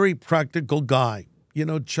was a very practical guy.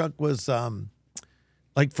 Chuck was on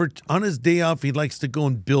his day off, he likes to go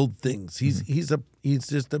and build things. He's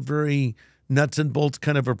just a very nuts and bolts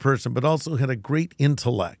kind of a person, but also had a great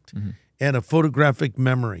intellect and a photographic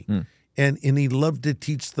memory. And he loved to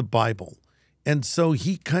teach the Bible. And so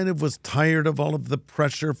he kind of was tired of all of the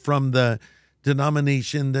pressure from the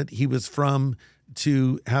denomination that he was from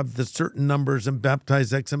to have the certain numbers and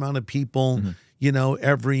baptize X amount of people,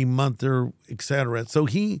 every month or et cetera. So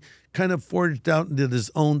he kind of forged out and did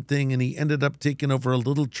his own thing, and he ended up taking over a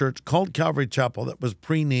little church called Calvary Chapel that was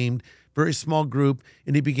pre-named, very small group,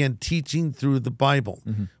 and he began teaching through the Bible.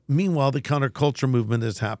 Meanwhile, the counterculture movement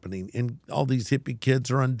is happening, and all these hippie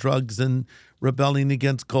kids are on drugs and rebelling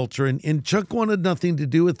against culture, and Chuck wanted nothing to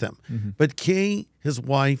do with them. But Kay, his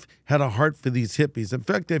wife, had a heart for these hippies. In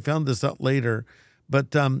fact, I found this out later,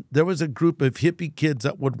 but there was a group of hippie kids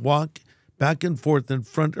that would walk back and forth in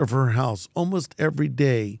front of her house almost every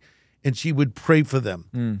day, and she would pray for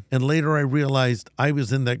them. And later I realized I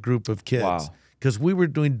was in that group of kids because we were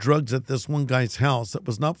doing drugs at this one guy's house that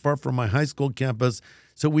was not far from my high school campus.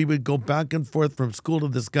 So we would go back and forth from school to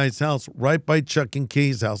this guy's house right by Chuck and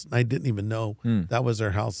Kay's house. And I didn't even know that was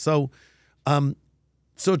their house. So,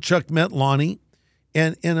 so Chuck met Lonnie,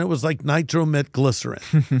 And it was like nitroglycerin,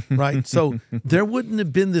 right? So there wouldn't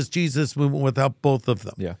have been this Jesus movement without both of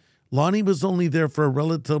them. Yeah. Lonnie was only there for a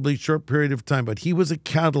relatively short period of time, but he was a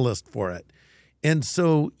catalyst for it. And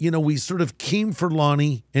so, we sort of came for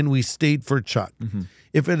Lonnie and we stayed for Chuck.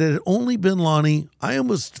 If it had only been Lonnie, I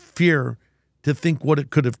almost fear to think what it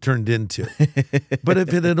could have turned into. But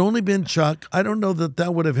if it had only been Chuck, I don't know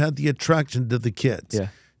that would have had the attraction to the kids.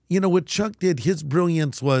 Yeah. What Chuck did, his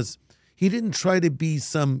brilliance was he didn't try to be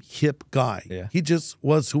some hip guy. Yeah. He just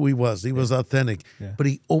was who he was. He was authentic, but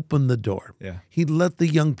he opened the door. Yeah. He let the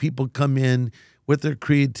young people come in with their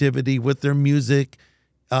creativity, with their music,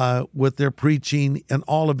 with their preaching and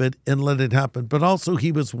all of it, and let it happen. But also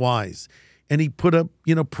he was wise, and he put up,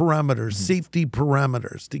 parameters, safety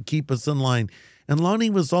parameters to keep us in line. And Lonnie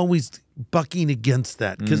was always bucking against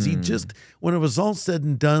that because he just, when it was all said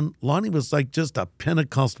and done, Lonnie was like just a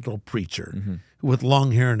Pentecostal preacher with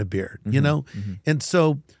long hair and a beard, And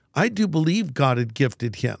so I do believe God had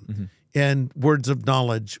gifted him and words of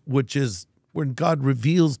knowledge, which is when God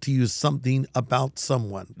reveals to you something about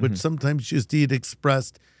someone, which sometimes you see it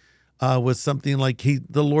expressed with something like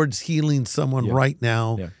the Lord's healing someone right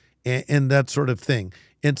now and that sort of thing.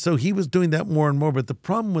 And so he was doing that more and more. But the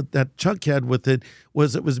problem with that Chuck had with it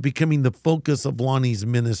was becoming the focus of Lonnie's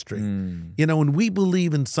ministry. And we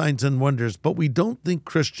believe in signs and wonders, but we don't think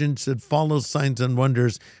Christians should follow signs and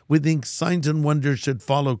wonders. We think signs and wonders should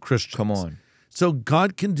follow Christians. Come on. So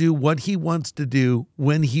God can do what he wants to do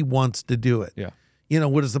when he wants to do it. Yeah.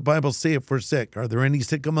 What does the Bible say if we're sick? Are there any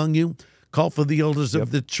sick among you? Call for the elders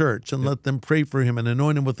of the church and let them pray for him and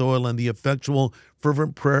anoint him with oil, and the effectual,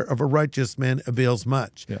 fervent prayer of a righteous man avails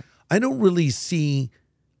much. Yeah. I don't really see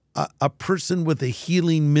a person with a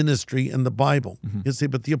healing ministry in the Bible. You say,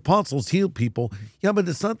 but the apostles healed people. Yeah, but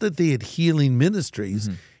it's not that they had healing ministries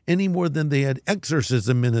any more than they had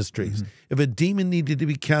exorcism ministries. If a demon needed to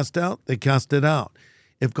be cast out, they cast it out.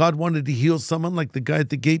 If God wanted to heal someone like the guy at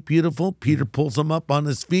the gate, beautiful, Peter pulls him up on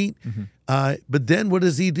his feet. But then what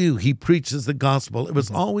does he do? He preaches the gospel. It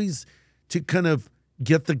was always to kind of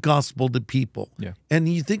get the gospel to people. Yeah. And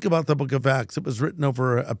you think about the book of Acts, it was written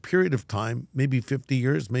over a period of time, maybe 50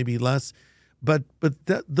 years, maybe less. But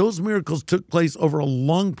those miracles took place over a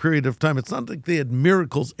long period of time. It's not like they had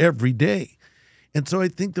miracles every day. And so I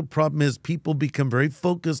think the problem is people become very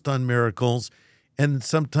focused on miracles, and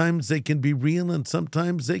sometimes they can be real and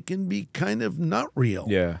sometimes they can be kind of not real.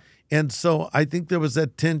 Yeah. And so I think there was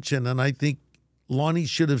that tension, and I think Lonnie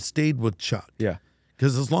should have stayed with Chuck. Yeah.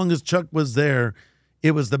 Because as long as Chuck was there,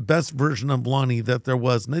 it was the best version of Lonnie that there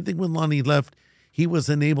was. And I think when Lonnie left, he was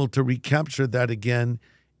unable to recapture that again.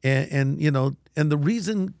 And the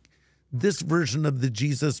reason this version of the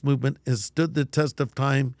Jesus movement has stood the test of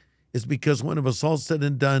time is because when it was all said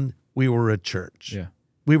and done, we were a church. Yeah.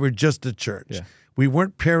 We were just a church. Yeah. We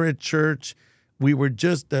weren't parachurch. We were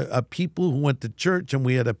just a people who went to church, and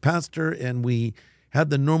we had a pastor, and we had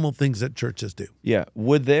the normal things that churches do. Yeah.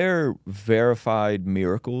 Were there verified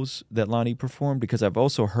miracles that Lonnie performed? Because I've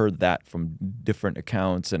also heard that from different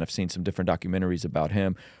accounts, and I've seen some different documentaries about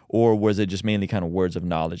him. Or was it just mainly kind of words of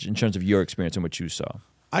knowledge in terms of your experience and what you saw?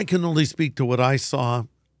 I can only speak to what I saw.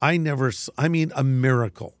 A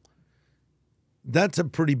miracle. That's a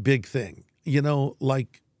pretty big thing.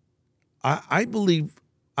 I believe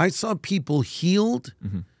I saw people healed.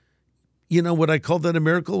 Would I call that a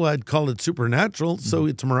miracle? I'd call it supernatural. So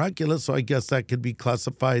it's miraculous. So I guess that could be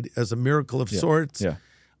classified as a miracle of sorts. Yeah.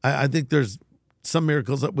 I think there's some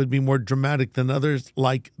miracles that would be more dramatic than others,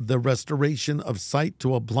 like the restoration of sight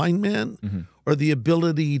to a blind man or the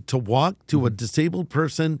ability to walk to a disabled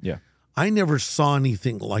person. Yeah. I never saw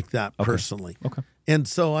anything like that personally. Okay. And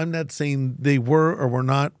so I'm not saying they were or were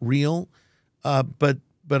not real, but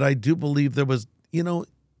I do believe there was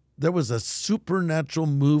a supernatural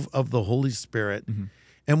move of the Holy Spirit.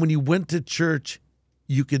 And when you went to church,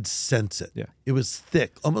 you could sense it. Yeah. It was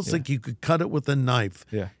thick, almost like you could cut it with a knife.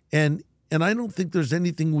 Yeah. And I don't think there's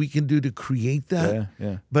anything we can do to create that.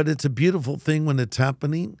 Yeah. But it's a beautiful thing when it's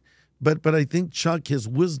happening. But I think Chuck, his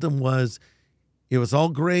wisdom was, it was all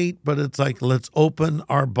great, but it's like, let's open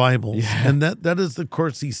our Bibles. Yeah. And that is the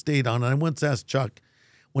course he stayed on. And I once asked Chuck,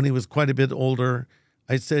 when he was quite a bit older,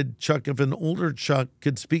 I said, Chuck, if an older Chuck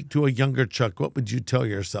could speak to a younger Chuck, what would you tell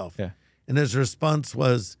yourself? Yeah. And his response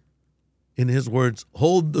was, in his words,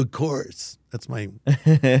 hold the course. That's my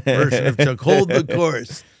version of Chuck. Hold the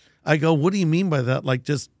course. I go, what do you mean by that? Like,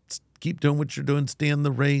 just keep doing what you're doing, stay in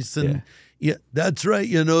the race. And yeah that's right.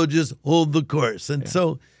 Just hold the course. And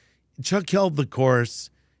so Chuck held the course.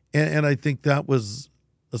 And I think that was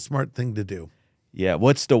a smart thing to do. Yeah.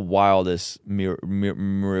 What's the wildest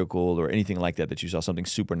miracle or anything like that you saw? Something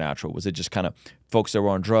supernatural? Was it just kind of folks that were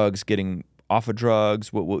on drugs getting off of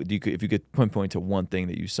drugs? What do you, if you could pinpoint to one thing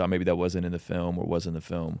that you saw, maybe that wasn't in the film or was in the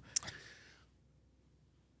film?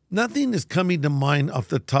 Nothing is coming to mind off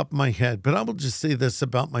the top of my head, but I will just say this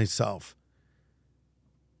about myself.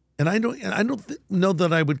 And I don't know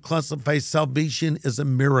that I would classify salvation as a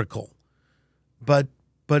miracle, but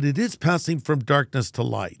it is passing from darkness to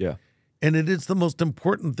light. Yeah. And it is the most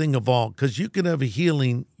important thing of all, because you could have a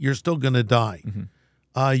healing, you're still going to die.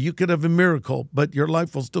 Mm-hmm. You could have a miracle, but your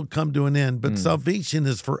life will still come to an end. But salvation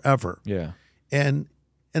is forever. Yeah. And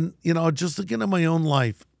you know, just looking at my own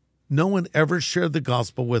life, no one ever shared the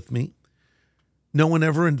gospel with me. No one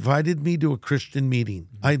ever invited me to a Christian meeting.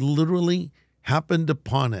 Mm-hmm. I literally happened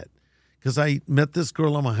upon it because I met this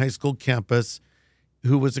girl on my high school campus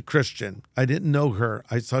who was a Christian. I didn't know her.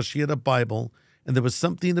 I saw she had a Bible, and there was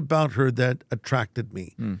something about her that attracted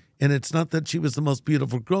me. And it's not that she was the most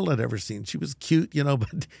beautiful girl I'd ever seen. She was cute, you know,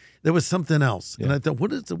 but there was something else. Yeah. And I thought,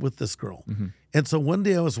 what is it with this girl? Mm-hmm. And so one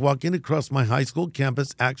day I was walking across my high school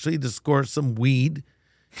campus actually to score some weed.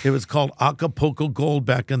 It was called Acapulco Gold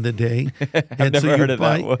back in the day. I've never heard of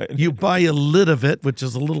that one. You buy a lid of it, which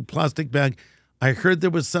is a little plastic bag. I heard there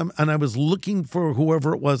was some, and I was looking for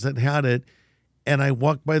whoever it was that had it. And I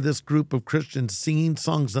walked by this group of Christians singing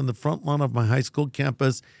songs on the front lawn of my high school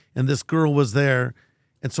campus, and this girl was there.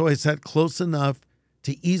 And so I sat close enough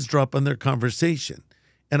to eavesdrop on their conversation.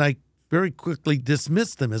 And I very quickly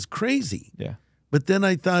dismissed them as crazy. Yeah. But then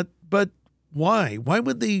I thought, but why? Why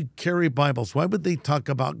would they carry Bibles? Why would they talk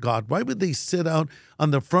about God? Why would they sit out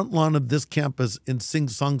on the front lawn of this campus and sing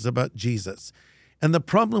songs about Jesus? And the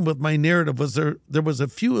problem with my narrative was there was a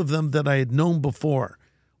few of them that I had known before.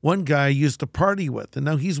 One guy I used to party with, and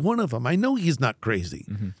now he's one of them. I know he's not crazy.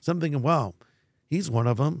 Mm-hmm. So I'm thinking, wow, he's one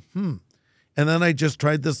of them. And then I just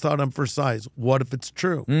tried this thought on for size. What if it's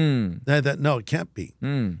true? And I thought, no, it can't be.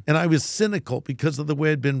 And I was cynical because of the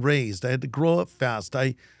way I'd been raised. I had to grow up fast.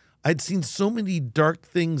 I'd seen so many dark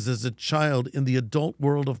things as a child in the adult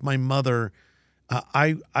world of my mother.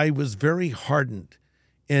 I was very hardened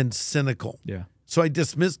and cynical. Yeah. So I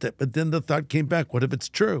dismissed it. But then the thought came back, what if it's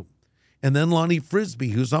true? And then Lonnie Frisbee,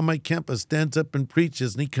 who's on my campus, stands up and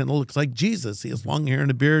preaches, and he kind of looks like Jesus. He has long hair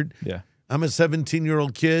and a beard. Yeah. I'm a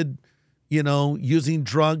 17-year-old kid, you know, using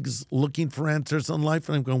drugs, looking for answers in life.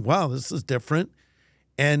 And I'm going, wow, this is different.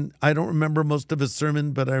 And I don't remember most of his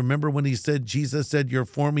sermon, but I remember when he said, Jesus said, you're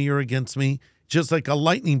for me or against me, just like a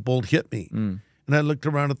lightning bolt hit me. And I looked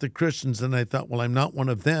around at the Christians, and I thought, well, I'm not one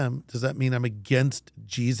of them. Does that mean I'm against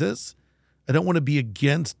Jesus? I don't want to be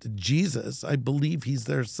against Jesus. I believe he's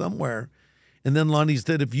there somewhere. And then Lonnie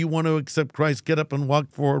said, if you want to accept Christ, get up and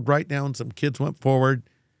walk forward right now. And some kids went forward.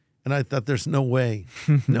 And I thought, there's no way.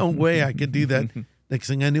 No way I could do that. Next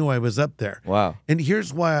thing I knew, I was up there. Wow. And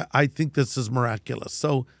here's why I think this is miraculous.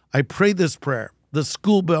 So I pray this prayer. The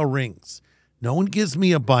school bell rings. No one gives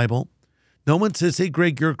me a Bible. No one says, hey,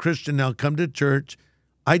 Greg, you're a Christian now. Come to church.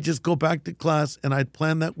 I just go back to class, and I'd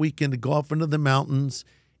plan that weekend to go off into the mountains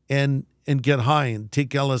and get high and take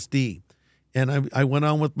LSD. And I went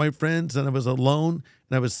on with my friends, and I was alone,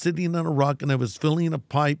 and I was sitting on a rock, and I was filling a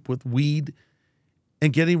pipe with weed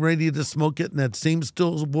and getting ready to smoke it. And that same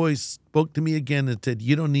still voice spoke to me again and said,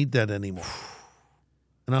 you don't need that anymore.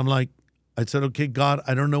 And I'm like, I said, okay, God,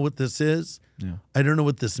 I don't know what this is. Yeah. I don't know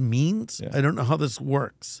what this means. Yeah. I don't know how this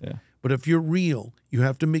works. Yeah. But if you're real, you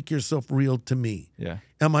have to make yourself real to me. Yeah.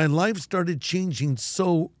 And my life started changing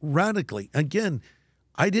so radically. Again,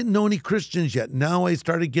 I didn't know any Christians yet. Now I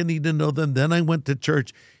started getting to know them. Then I went to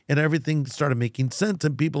church, and everything started making sense,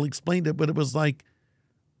 and people explained it. But it was like,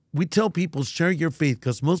 we tell people, share your faith,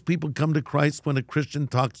 because most people come to Christ when a Christian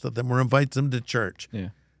talks to them or invites them to church. Yeah.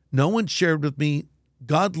 No one shared with me.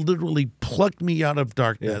 God literally plucked me out of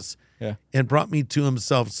darkness and brought me to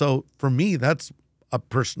himself. So for me, that's a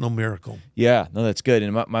personal miracle. Yeah, no, that's good.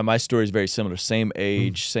 And my story is very similar. Same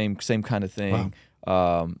age, same kind of thing.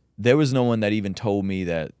 Wow. There was no one that even told me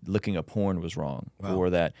that looking at porn was wrong, or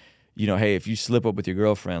that, you know, hey, if you slip up with your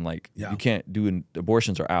girlfriend, like you can't do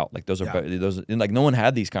abortions are out. Like those are and like no one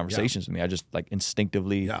had these conversations with me. I just like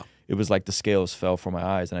instinctively, it was like the scales fell from my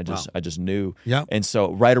eyes, and I just knew. Yeah. And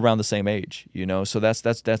so right around the same age, you know, so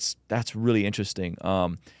that's really interesting.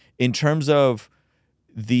 In terms of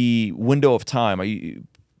the window of time,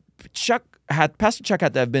 Pastor Chuck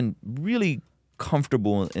had to have been really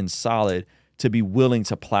comfortable and solid to be willing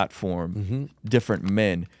to platform different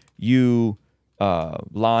men. You,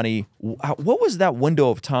 Lonnie, what was that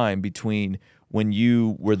window of time between when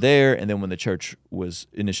you were there and then when the church was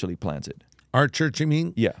initially planted? Our church, you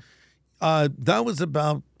mean? Yeah. That was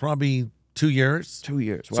about probably 2 years. 2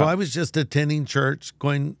 years. Wow. So I was just attending church,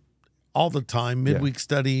 going all the time, midweek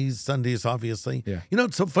studies, Sundays, obviously. Yeah. You know,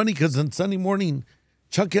 it's so funny because on Sunday morning,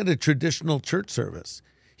 Chuck had a traditional church service.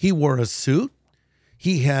 He wore a suit.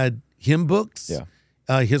 He had hymn books. Yeah.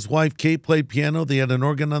 His wife, Kate, played piano. They had an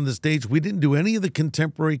organ on the stage. We didn't do any of the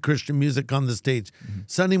contemporary Christian music on the stage.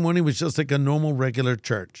 Sunday morning was just like a normal, regular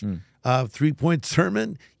church. 3-point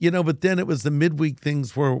sermon, you know, but then it was the midweek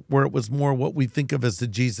things where it was more what we think of as the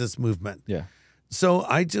Jesus movement. Yeah. So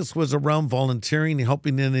I just was around volunteering,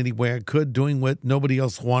 helping in any way I could, doing what nobody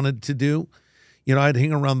else wanted to do. You know, I'd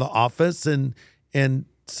hang around the office and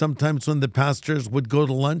sometimes when the pastors would go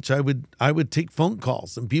to lunch, I would take phone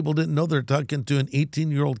calls, and people didn't know they're talking to an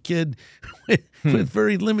 18-year-old kid with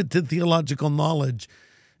very limited theological knowledge.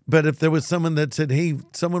 But if there was someone that said, hey,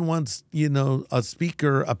 someone wants, you know, a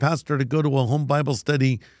speaker, a pastor to go to a home Bible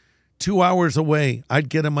study 2 hours away, I'd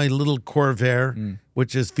get in my little Corvair,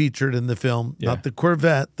 which is featured in the film. Yeah. Not the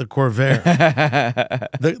Corvette, the Corvair.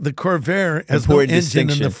 the Corvair has no engine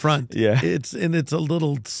in the front. Yeah. It's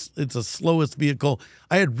a slowest vehicle.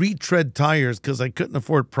 I had retread tires because I couldn't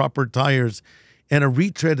afford proper tires. And a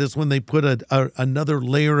retread is when they put another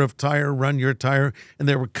layer of tire around your tire, and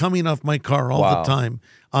they were coming off my car all the time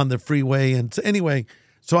on the freeway. And so anyway,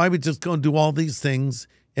 so I would just go and do all these things.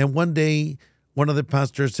 And one day, one of the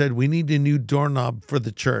pastors said, we need a new doorknob for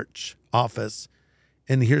the church office.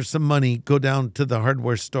 And here's some money. Go down to the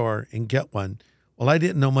hardware store and get one. Well, I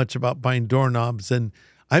didn't know much about buying doorknobs. And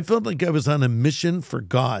I felt like I was on a mission for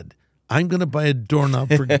God. I'm going to buy a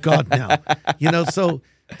doorknob for God now. You know, so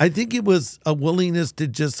I think it was a willingness to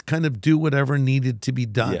just kind of do whatever needed to be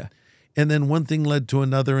done. Yeah. And then one thing led to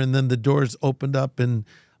another. And then the doors opened up and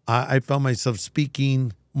I found myself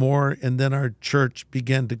speaking more. And then our church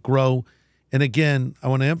began to grow. And again, I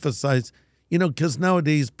want to emphasize, you know, because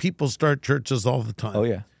nowadays people start churches all the time. Oh,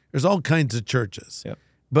 yeah. There's all kinds of churches. Yep.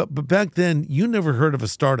 But back then, you never heard of a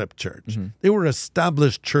startup church. They were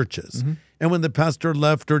established churches. And when the pastor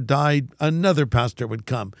left or died, another pastor would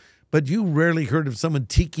come. But you rarely heard of someone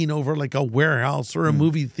taking over like a warehouse or a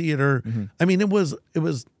movie theater. I mean, it was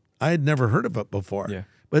I had never heard of it before. Yeah.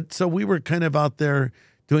 But so we were kind of out there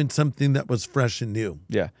doing something that was fresh and new.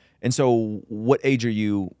 Yeah. And so what age are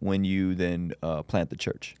you when you then plant the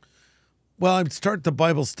church? Well, I start the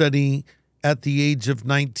Bible study at the age of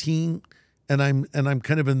 19, and I'm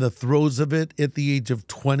kind of in the throes of it at the age of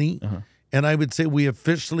 20. And I would say we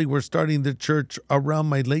officially were starting the church around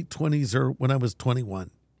my late 20s or when I was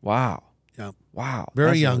 21. Wow. Yeah. Wow.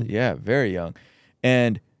 Very young. Yeah, very young.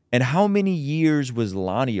 And how many years was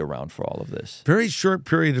Lonnie around for all of this? Very short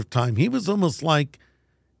period of time. He was almost like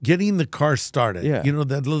getting the car started. Yeah. You know,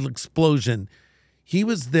 that little explosion. He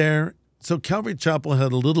was there. So Calvary Chapel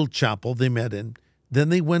had a little chapel they met in. Then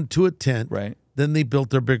they went to a tent. Right. Then they built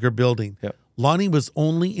their bigger building. Yep. Lonnie was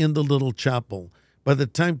only in the little chapel. By the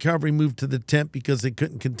time Calvary moved to the tent because they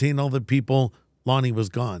couldn't contain all the people, Lonnie was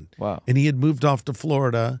gone. Wow. And he had moved off to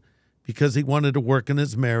Florida because he wanted to work in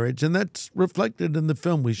his marriage. And that's reflected in the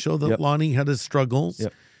film. We show that Lonnie had his struggles.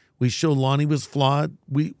 Yep. We show Lonnie was flawed.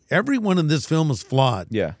 Everyone in this film is flawed.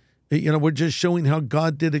 Yeah. You know, we're just showing how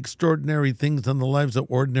God did extraordinary things in the lives of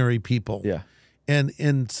ordinary people. Yeah.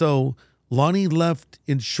 And so Lonnie left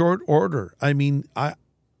in short order. I mean,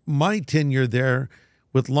 my tenure there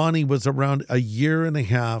with Lonnie was around a year and a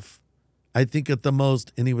half, I think at the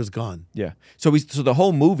most, and he was gone. Yeah. So the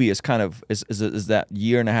whole movie is kind of is that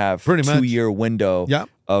year and a half, pretty much 2-year window Yep.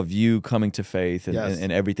 of you coming to faith and, Yes.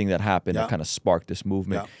 and everything that happened Yep. that kind of sparked this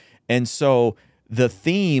movement. Yep. And so the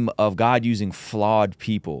theme of God using flawed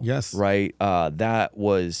people, Yes. right? That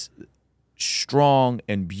was strong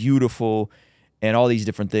and beautiful and all these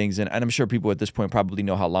different things. And I'm sure people at this point probably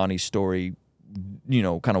know how Lonnie's story, you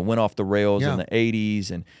know, kind of went off the rails in the 80s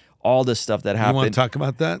and all this stuff that happened. You want to talk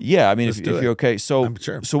about that? Yeah, I mean, if you're okay. So, I'm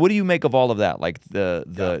sure. So what do you make of all of that? Like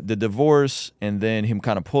the divorce and then him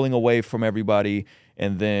kind of pulling away from everybody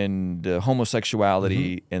and then the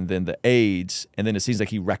homosexuality and then the AIDS and then it seems like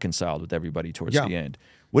he reconciled with everybody towards the end.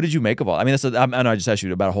 What did you make of all? I mean, I know I just asked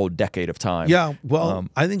you about a whole decade of time. Yeah, well,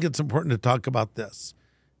 I think it's important to talk about this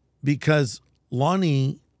because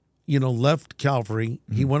Lonnie, you know, left Calvary.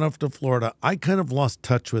 He went off to Florida. I kind of lost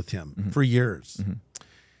touch with him for years.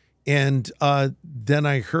 And then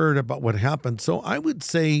I heard about what happened. So I would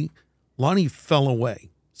say Lonnie fell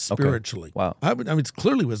away spiritually. Okay. Wow. I mean, it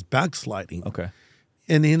clearly was backsliding. Okay.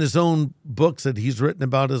 And in his own books that he's written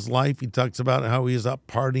about his life, he talks about how he was up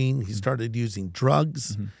partying. He started using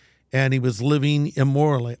drugs and he was living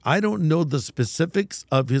immorally. I don't know the specifics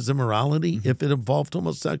of his immorality, if it involved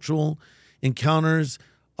homosexual encounters.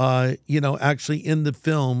 You know, actually in the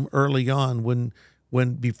film early on when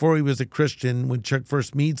before he was a Christian, when Chuck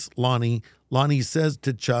first meets Lonnie, Lonnie says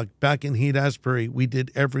to Chuck, back in Haight-Ashbury, we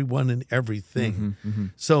did everyone and everything.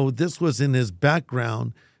 So this was in his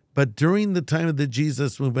background. But during the time of the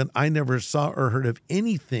Jesus movement, I never saw or heard of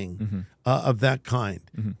anything of that kind.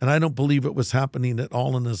 And I don't believe it was happening at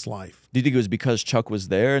all in his life. Do you think it was because Chuck was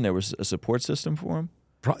there and there was a support system for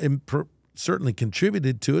him? Certainly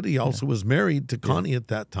contributed to it. He also was married to Connie at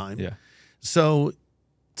that time. Yeah. So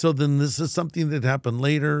then this is something that happened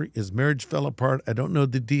later. His marriage fell apart. I don't know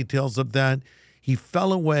the details of that. He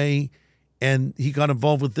fell away and he got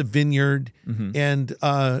involved with the vineyard. And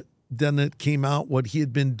then it came out what he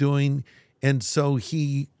had been doing. And so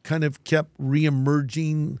he kind of kept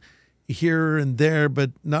reemerging here and there,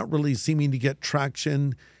 but not really seeming to get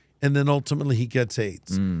traction. And then ultimately he gets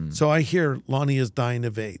AIDS. So I hear Lonnie is dying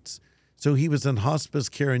of AIDS. So he was in hospice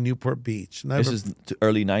care in Newport Beach. And this is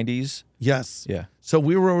early 90s? Yes. Yeah. So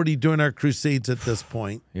we were already doing our crusades at this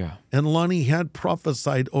point. Yeah. And Lonnie had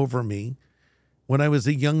prophesied over me when I was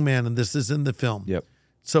a young man, and this is in the film. Yep.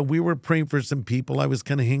 So we were praying for some people. I was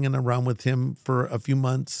kind of hanging around with him for a few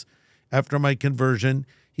months after my conversion.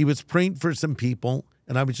 He was praying for some people,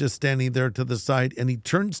 and I was just standing there to the side. And he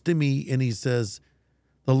turns to me and he says,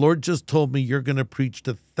 the Lord just told me you're going to preach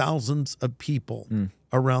to thousands of people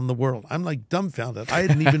around the world. I'm like dumbfounded. I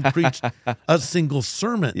hadn't even preached a single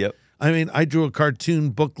sermon. Yep. I mean, I drew a cartoon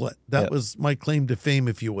booklet. That was my claim to fame,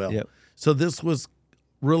 if you will. Yep. So this was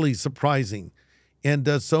really surprising.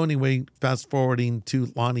 And so anyway, fast forwarding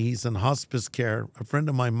to Lonnie, he's in hospice care. A friend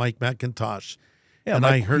of mine, Mike McIntosh, and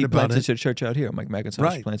I heard about it. He planted a church out here. Mike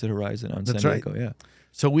McIntosh planted Horizon on San Diego. Yeah.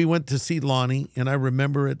 So we went to see Lonnie, and I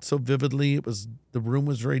remember it so vividly. The room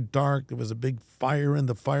was very dark. There was a big fire in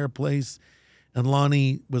the fireplace, and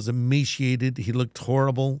Lonnie was emaciated. He looked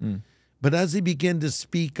horrible. But as he began to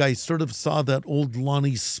speak, I sort of saw that old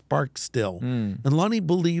Lonnie spark still. And Lonnie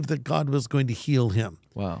believed that God was going to heal him.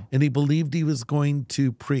 Wow. And he believed he was going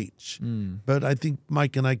to preach. But I think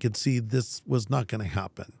Mike and I could see this was not going to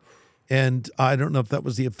happen. And I don't know if that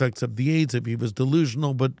was the effects of the AIDS, if he was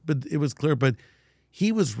delusional, but it was clear. But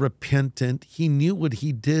he was repentant. He knew what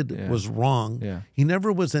he did was wrong. Yeah. He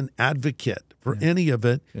never was an advocate for any of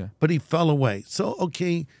it, but he fell away. So,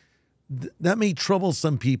 okay, that may trouble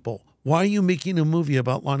some people. Why are you making a movie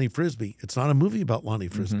about Lonnie Frisbee? It's not a movie about Lonnie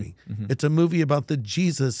Frisbee. It's a movie about the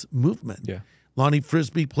Jesus movement. Yeah. Lonnie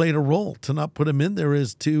Frisbee played a role. To not put him in there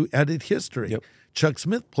is to edit history. Yep. Chuck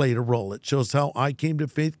Smith played a role. It shows how I came to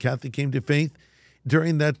faith, Kathy came to faith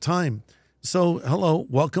during that time. So, hello,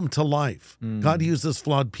 welcome to life. God uses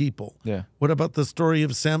flawed people. Yeah. What about the story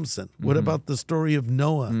of Samson? What about the story of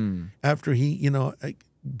Noah? After he,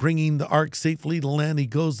 bringing the ark safely to land, he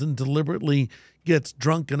goes and deliberately gets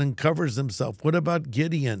drunk and uncovers himself. What about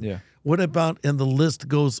Gideon? Yeah. What about, and the list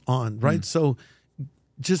goes on, right? So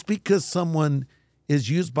just because someone is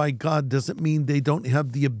used by God doesn't mean they don't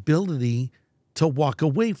have the ability to walk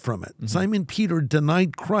away from it. Simon Peter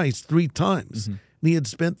denied Christ 3 times. And he had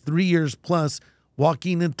spent 3 years plus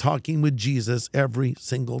walking and talking with Jesus every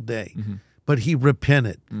single day. But he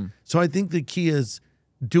repented. So I think the key is,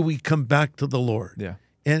 do we come back to the Lord? Yeah.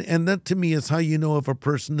 And that to me is how you know if a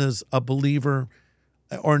person is a believer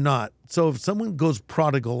or not. So if someone goes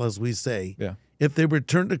prodigal, as we say, if they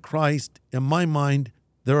return to Christ, in my mind,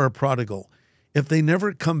 they're a prodigal. If they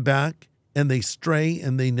never come back and they stray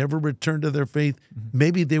and they never return to their faith,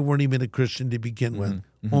 maybe they weren't even a Christian to begin with.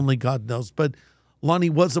 Only God knows. But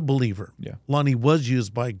Lonnie was a believer. Yeah. Lonnie was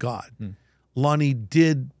used by God. Lonnie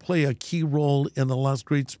did play a key role in the last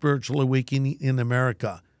great spiritual awakening in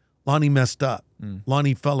America. Lonnie messed up.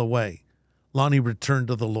 Lonnie fell away. Lonnie returned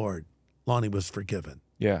to the Lord. Lonnie was forgiven.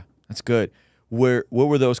 Yeah, that's good. What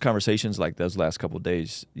were those conversations like those last couple of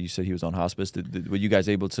days? You said he was on hospice. Were you guys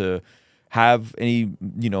able to have any,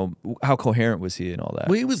 how coherent was he and all that?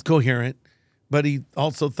 Well, he was coherent, but he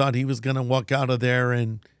also thought he was going to walk out of there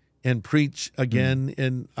and preach again.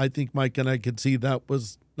 And I think Mike and I could see that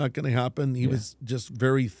was not going to happen. He was just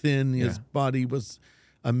very thin. His body was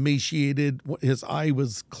emaciated. His eye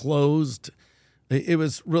was closed. It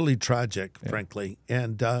was really tragic, frankly.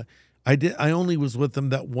 And I only was with him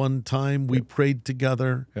that one time. We prayed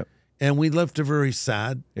together, and we left her very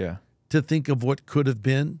sad to think of what could have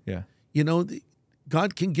been. Yeah.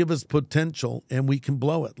 God can give us potential, and we can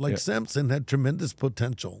blow it. Like Samson had tremendous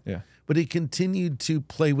potential, but he continued to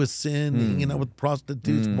play with sin, hanging out with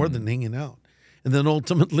prostitutes, more than hanging out. And then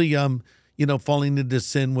ultimately, falling into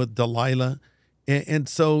sin with Delilah. And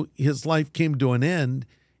so his life came to an end,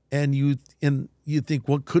 and you think,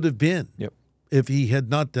 what could have been if he had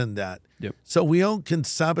not done that? So we all can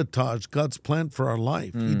sabotage God's plan for our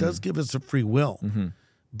life. He does give us a free will.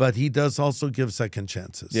 but he does also give second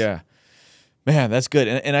chances. Yeah. Man, that's good.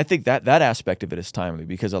 And I think that aspect of it is timely,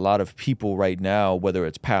 because a lot of people right now, whether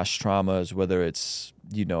it's past traumas, whether it's,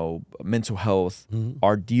 mental health,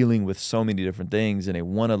 are dealing with so many different things, and they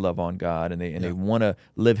want to love on God, and they want to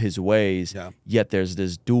live his ways. Yet there's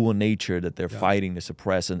this dual nature that they're fighting to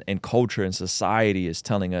suppress, and culture and society is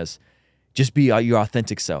telling us, just be your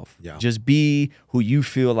authentic self. Just be who you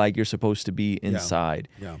feel like you're supposed to be inside.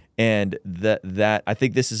 And that I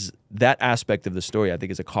think that aspect of the story, I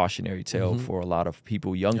think, is a cautionary tale for a lot of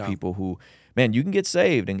people, young people who, man, you can get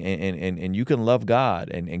saved and you can love God,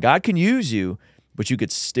 and God can use you, but you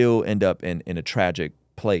could still end up in a tragic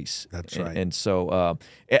place. That's right. And so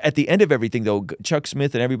at the end of everything, though, Chuck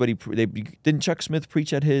Smith and everybody, didn't Chuck Smith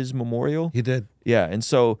preach at his memorial? He did. Yeah, and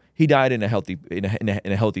so he died in a healthy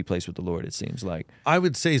place with the Lord, it seems like. I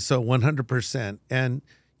would say so, 100%. And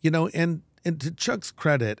and to Chuck's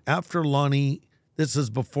credit, after Lonnie, this is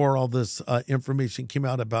before all this information came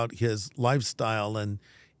out about his lifestyle and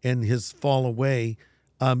his fall away,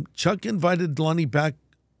 Chuck invited Lonnie back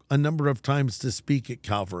a number of times to speak at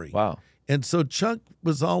Calvary. Wow. And so Chuck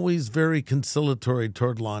was always very conciliatory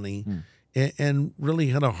toward Lonnie and really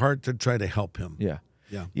had a heart to try to help him.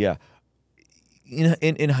 Yeah.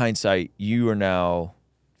 In hindsight, you are now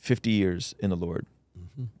 50 years in the Lord.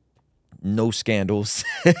 No scandals,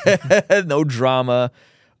 no drama.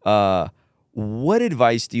 What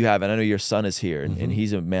advice do you have? And I know your son is here, and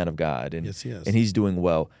he's a man of God, and, yes, he is. And he's doing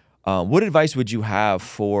well. What advice would you have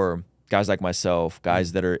for guys like myself,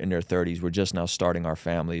 guys that are in their 30s, we're just now starting our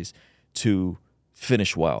families, to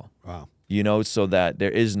finish well? Wow. So that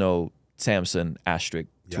there is no Samson asterisk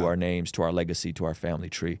to our names, to our legacy, to our family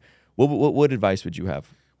tree. What advice would you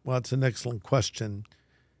have? Well, it's an excellent question.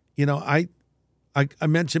 I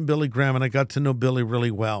mentioned Billy Graham, and I got to know Billy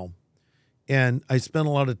really well. And I spent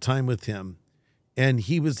a lot of time with him. And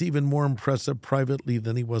he was even more impressive privately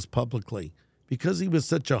than he was publicly, because he was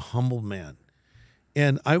such a humble man.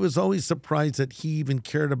 And I was always surprised that he even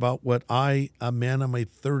cared about what I, a man in my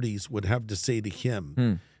 30s, would have to say to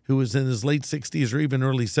him, who was in his late 60s or even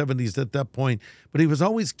early 70s at that point. But he was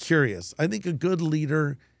always curious. I think a good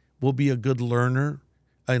leader will be a good learner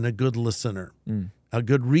and a good listener, a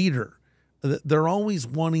good reader. They're always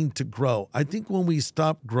wanting to grow. I think when we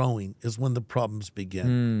stop growing is when the problems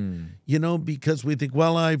begin. Because we think,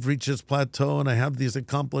 well, I've reached this plateau and I have these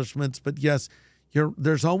accomplishments. But yes,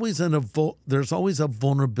 there's always a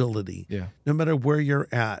vulnerability, no matter where you're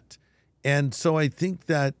at. And so I think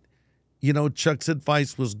that, Chuck's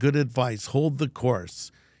advice was good advice. Hold the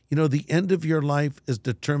course. The end of your life is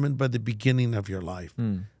determined by the beginning of your life,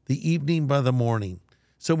 the evening by the morning.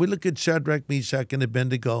 So we look at Shadrach, Meshach, and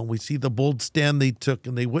Abednego, and we see the bold stand they took,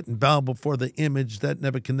 and they wouldn't bow before the image that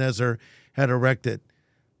Nebuchadnezzar had erected.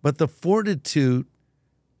 But the fortitude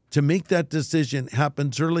to make that decision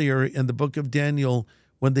happens earlier in the book of Daniel,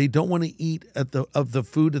 when they don't want to eat of the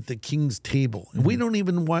food at the king's table. And we don't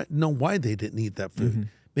even know why they didn't eat that food.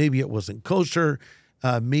 Maybe it wasn't kosher.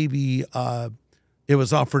 Maybe it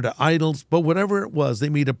was offered to idols. But whatever it was, they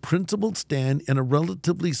made a principled stand in a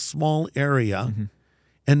relatively small area.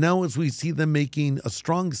 And now as we see them making a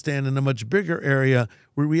strong stand in a much bigger area,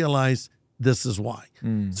 we realize this is why.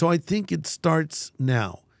 So I think it starts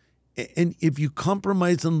now. And if you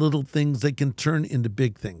compromise on little things, they can turn into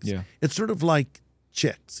big things. It's sort of like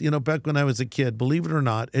chicks. Back when I was a kid, believe it or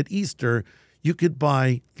not, at Easter, you could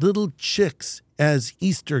buy little chicks as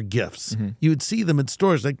Easter gifts. You would see them in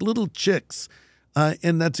stores, like little chicks.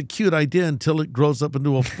 And that's a cute idea until it grows up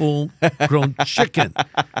into a full-grown chicken.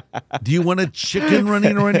 Do you want a chicken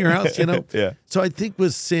running around your house? So I think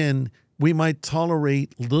with sin, we might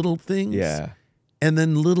tolerate little things. And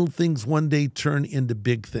then little things one day turn into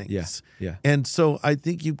big things. And so I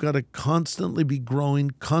think you've got to constantly be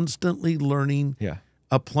growing, constantly learning,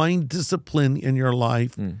 applying discipline in your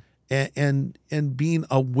life, and being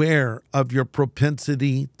aware of your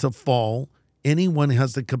propensity to fall. Anyone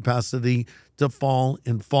has the capacity to fall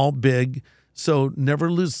and fall big. So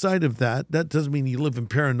never lose sight of that. That doesn't mean you live in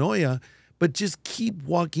paranoia, but just keep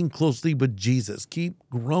walking closely with Jesus. Keep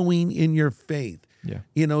growing in your faith.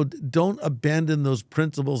 Don't abandon those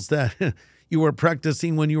principles that you were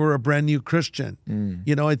practicing when you were a brand new Christian.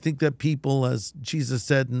 I think that people, as Jesus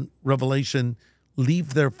said in Revelation,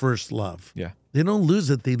 leave their first love. They don't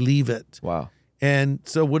lose it, they leave it. Wow. And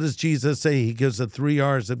so what does Jesus say? He gives the 3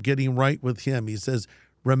 R's of getting right with him. He says,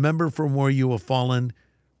 remember from where you have fallen,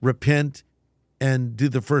 repent, and do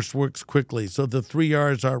the first works quickly. So the 3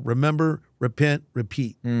 R's are remember, repent,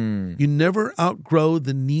 repeat. You never outgrow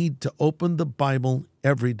the need to open the Bible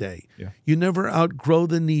every day. You never outgrow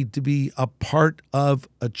the need to be a part of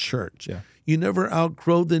a church. You never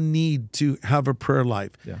outgrow the need to have a prayer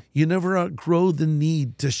life. You never outgrow the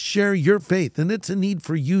need to share your faith. And it's a need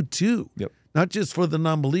for you too. Not just for the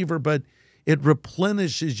non-believer, but it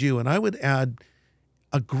replenishes you. And I would add,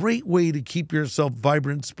 a great way to keep yourself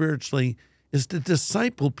vibrant spiritually is to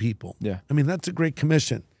disciple people. I mean, that's a great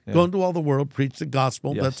commission. Go into all the world, preach the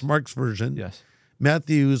gospel. That's Mark's version.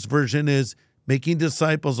 Matthew's version is making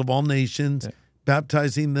disciples of all nations,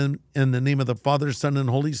 baptizing them in the name of the Father, Son, and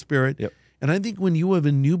Holy Spirit. And I think when you have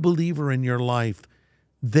a new believer in your life,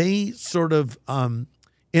 they sort of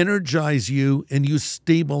energize you and you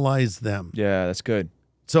stabilize them. Yeah, that's good.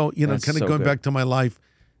 So, you know, kind of going back to my life.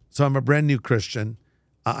 So I'm a brand new Christian.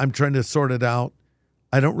 I'm trying to sort it out.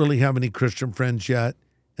 I don't really have any Christian friends yet.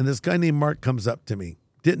 And this guy named Mark comes up to me.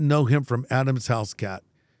 Didn't know him from Adam's house cat.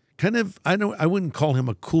 Kind of, I wouldn't call him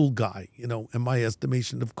a cool guy, you know, in my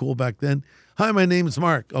estimation of cool back then. Hi, my name's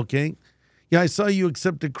Mark. Okay. Yeah, I saw you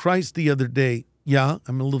accepted Christ the other day. Yeah,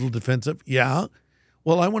 I'm a little defensive. Yeah.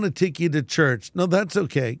 Well, I want to take you to church. No, that's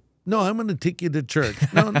okay. No, I'm going to take you to church.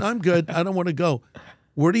 No, I'm good. I don't want to go.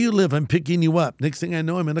 Where do you live? I'm picking you up. Next thing I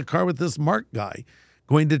know, I'm in a car with this Mark guy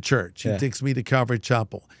going to church. He takes me to Calvary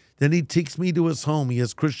Chapel. Then he takes me to his home. He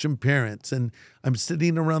has Christian parents, and I'm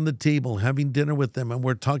sitting around the table having dinner with them, and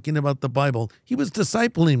we're talking about the Bible. He was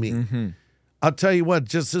discipling me. I'll tell you what,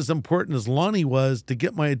 just as important as Lonnie was to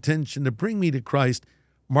get my attention, to bring me to Christ,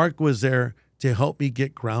 Mark was there to help me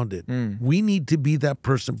get grounded. We need to be that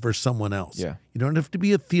person for someone else. You don't have to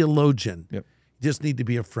be a theologian. You just need to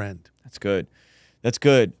be a friend. That's good. That's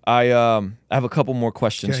good. I have a couple more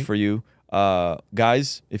questions for you.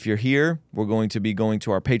 Guys, if you're here, we're going to be going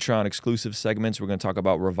to our Patreon exclusive segments. We're going to talk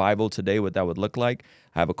about revival today, what that would look like.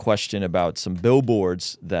 I have a question about some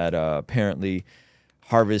billboards that apparently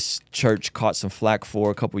Harvest Church caught some flack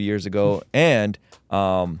for a couple years ago. And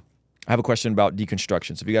I have a question about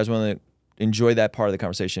deconstruction. So if you guys want to enjoy that part of the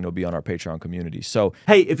conversation, it'll be on our Patreon community. So,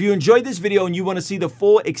 hey, if you enjoyed this video and you want to see the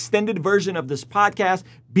full extended version of this podcast,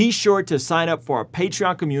 be sure to sign up for our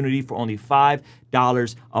Patreon community for only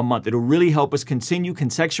 $5 a month. It'll really help us continue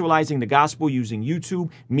contextualizing the gospel using YouTube,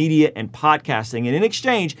 media, and podcasting. And in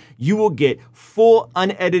exchange, you will get full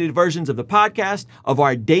unedited versions of the podcast, of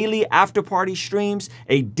our daily after party streams,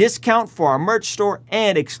 a discount for our merch store,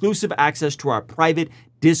 and exclusive access to our private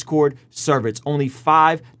Discord server. It's only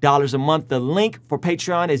 $5 a month. The link for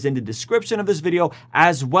Patreon is in the description of this video,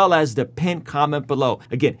 as well as the pinned comment below.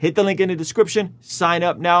 Again, hit the link in the description, sign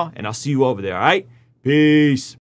up now, and I'll see you over there, all right? Peace.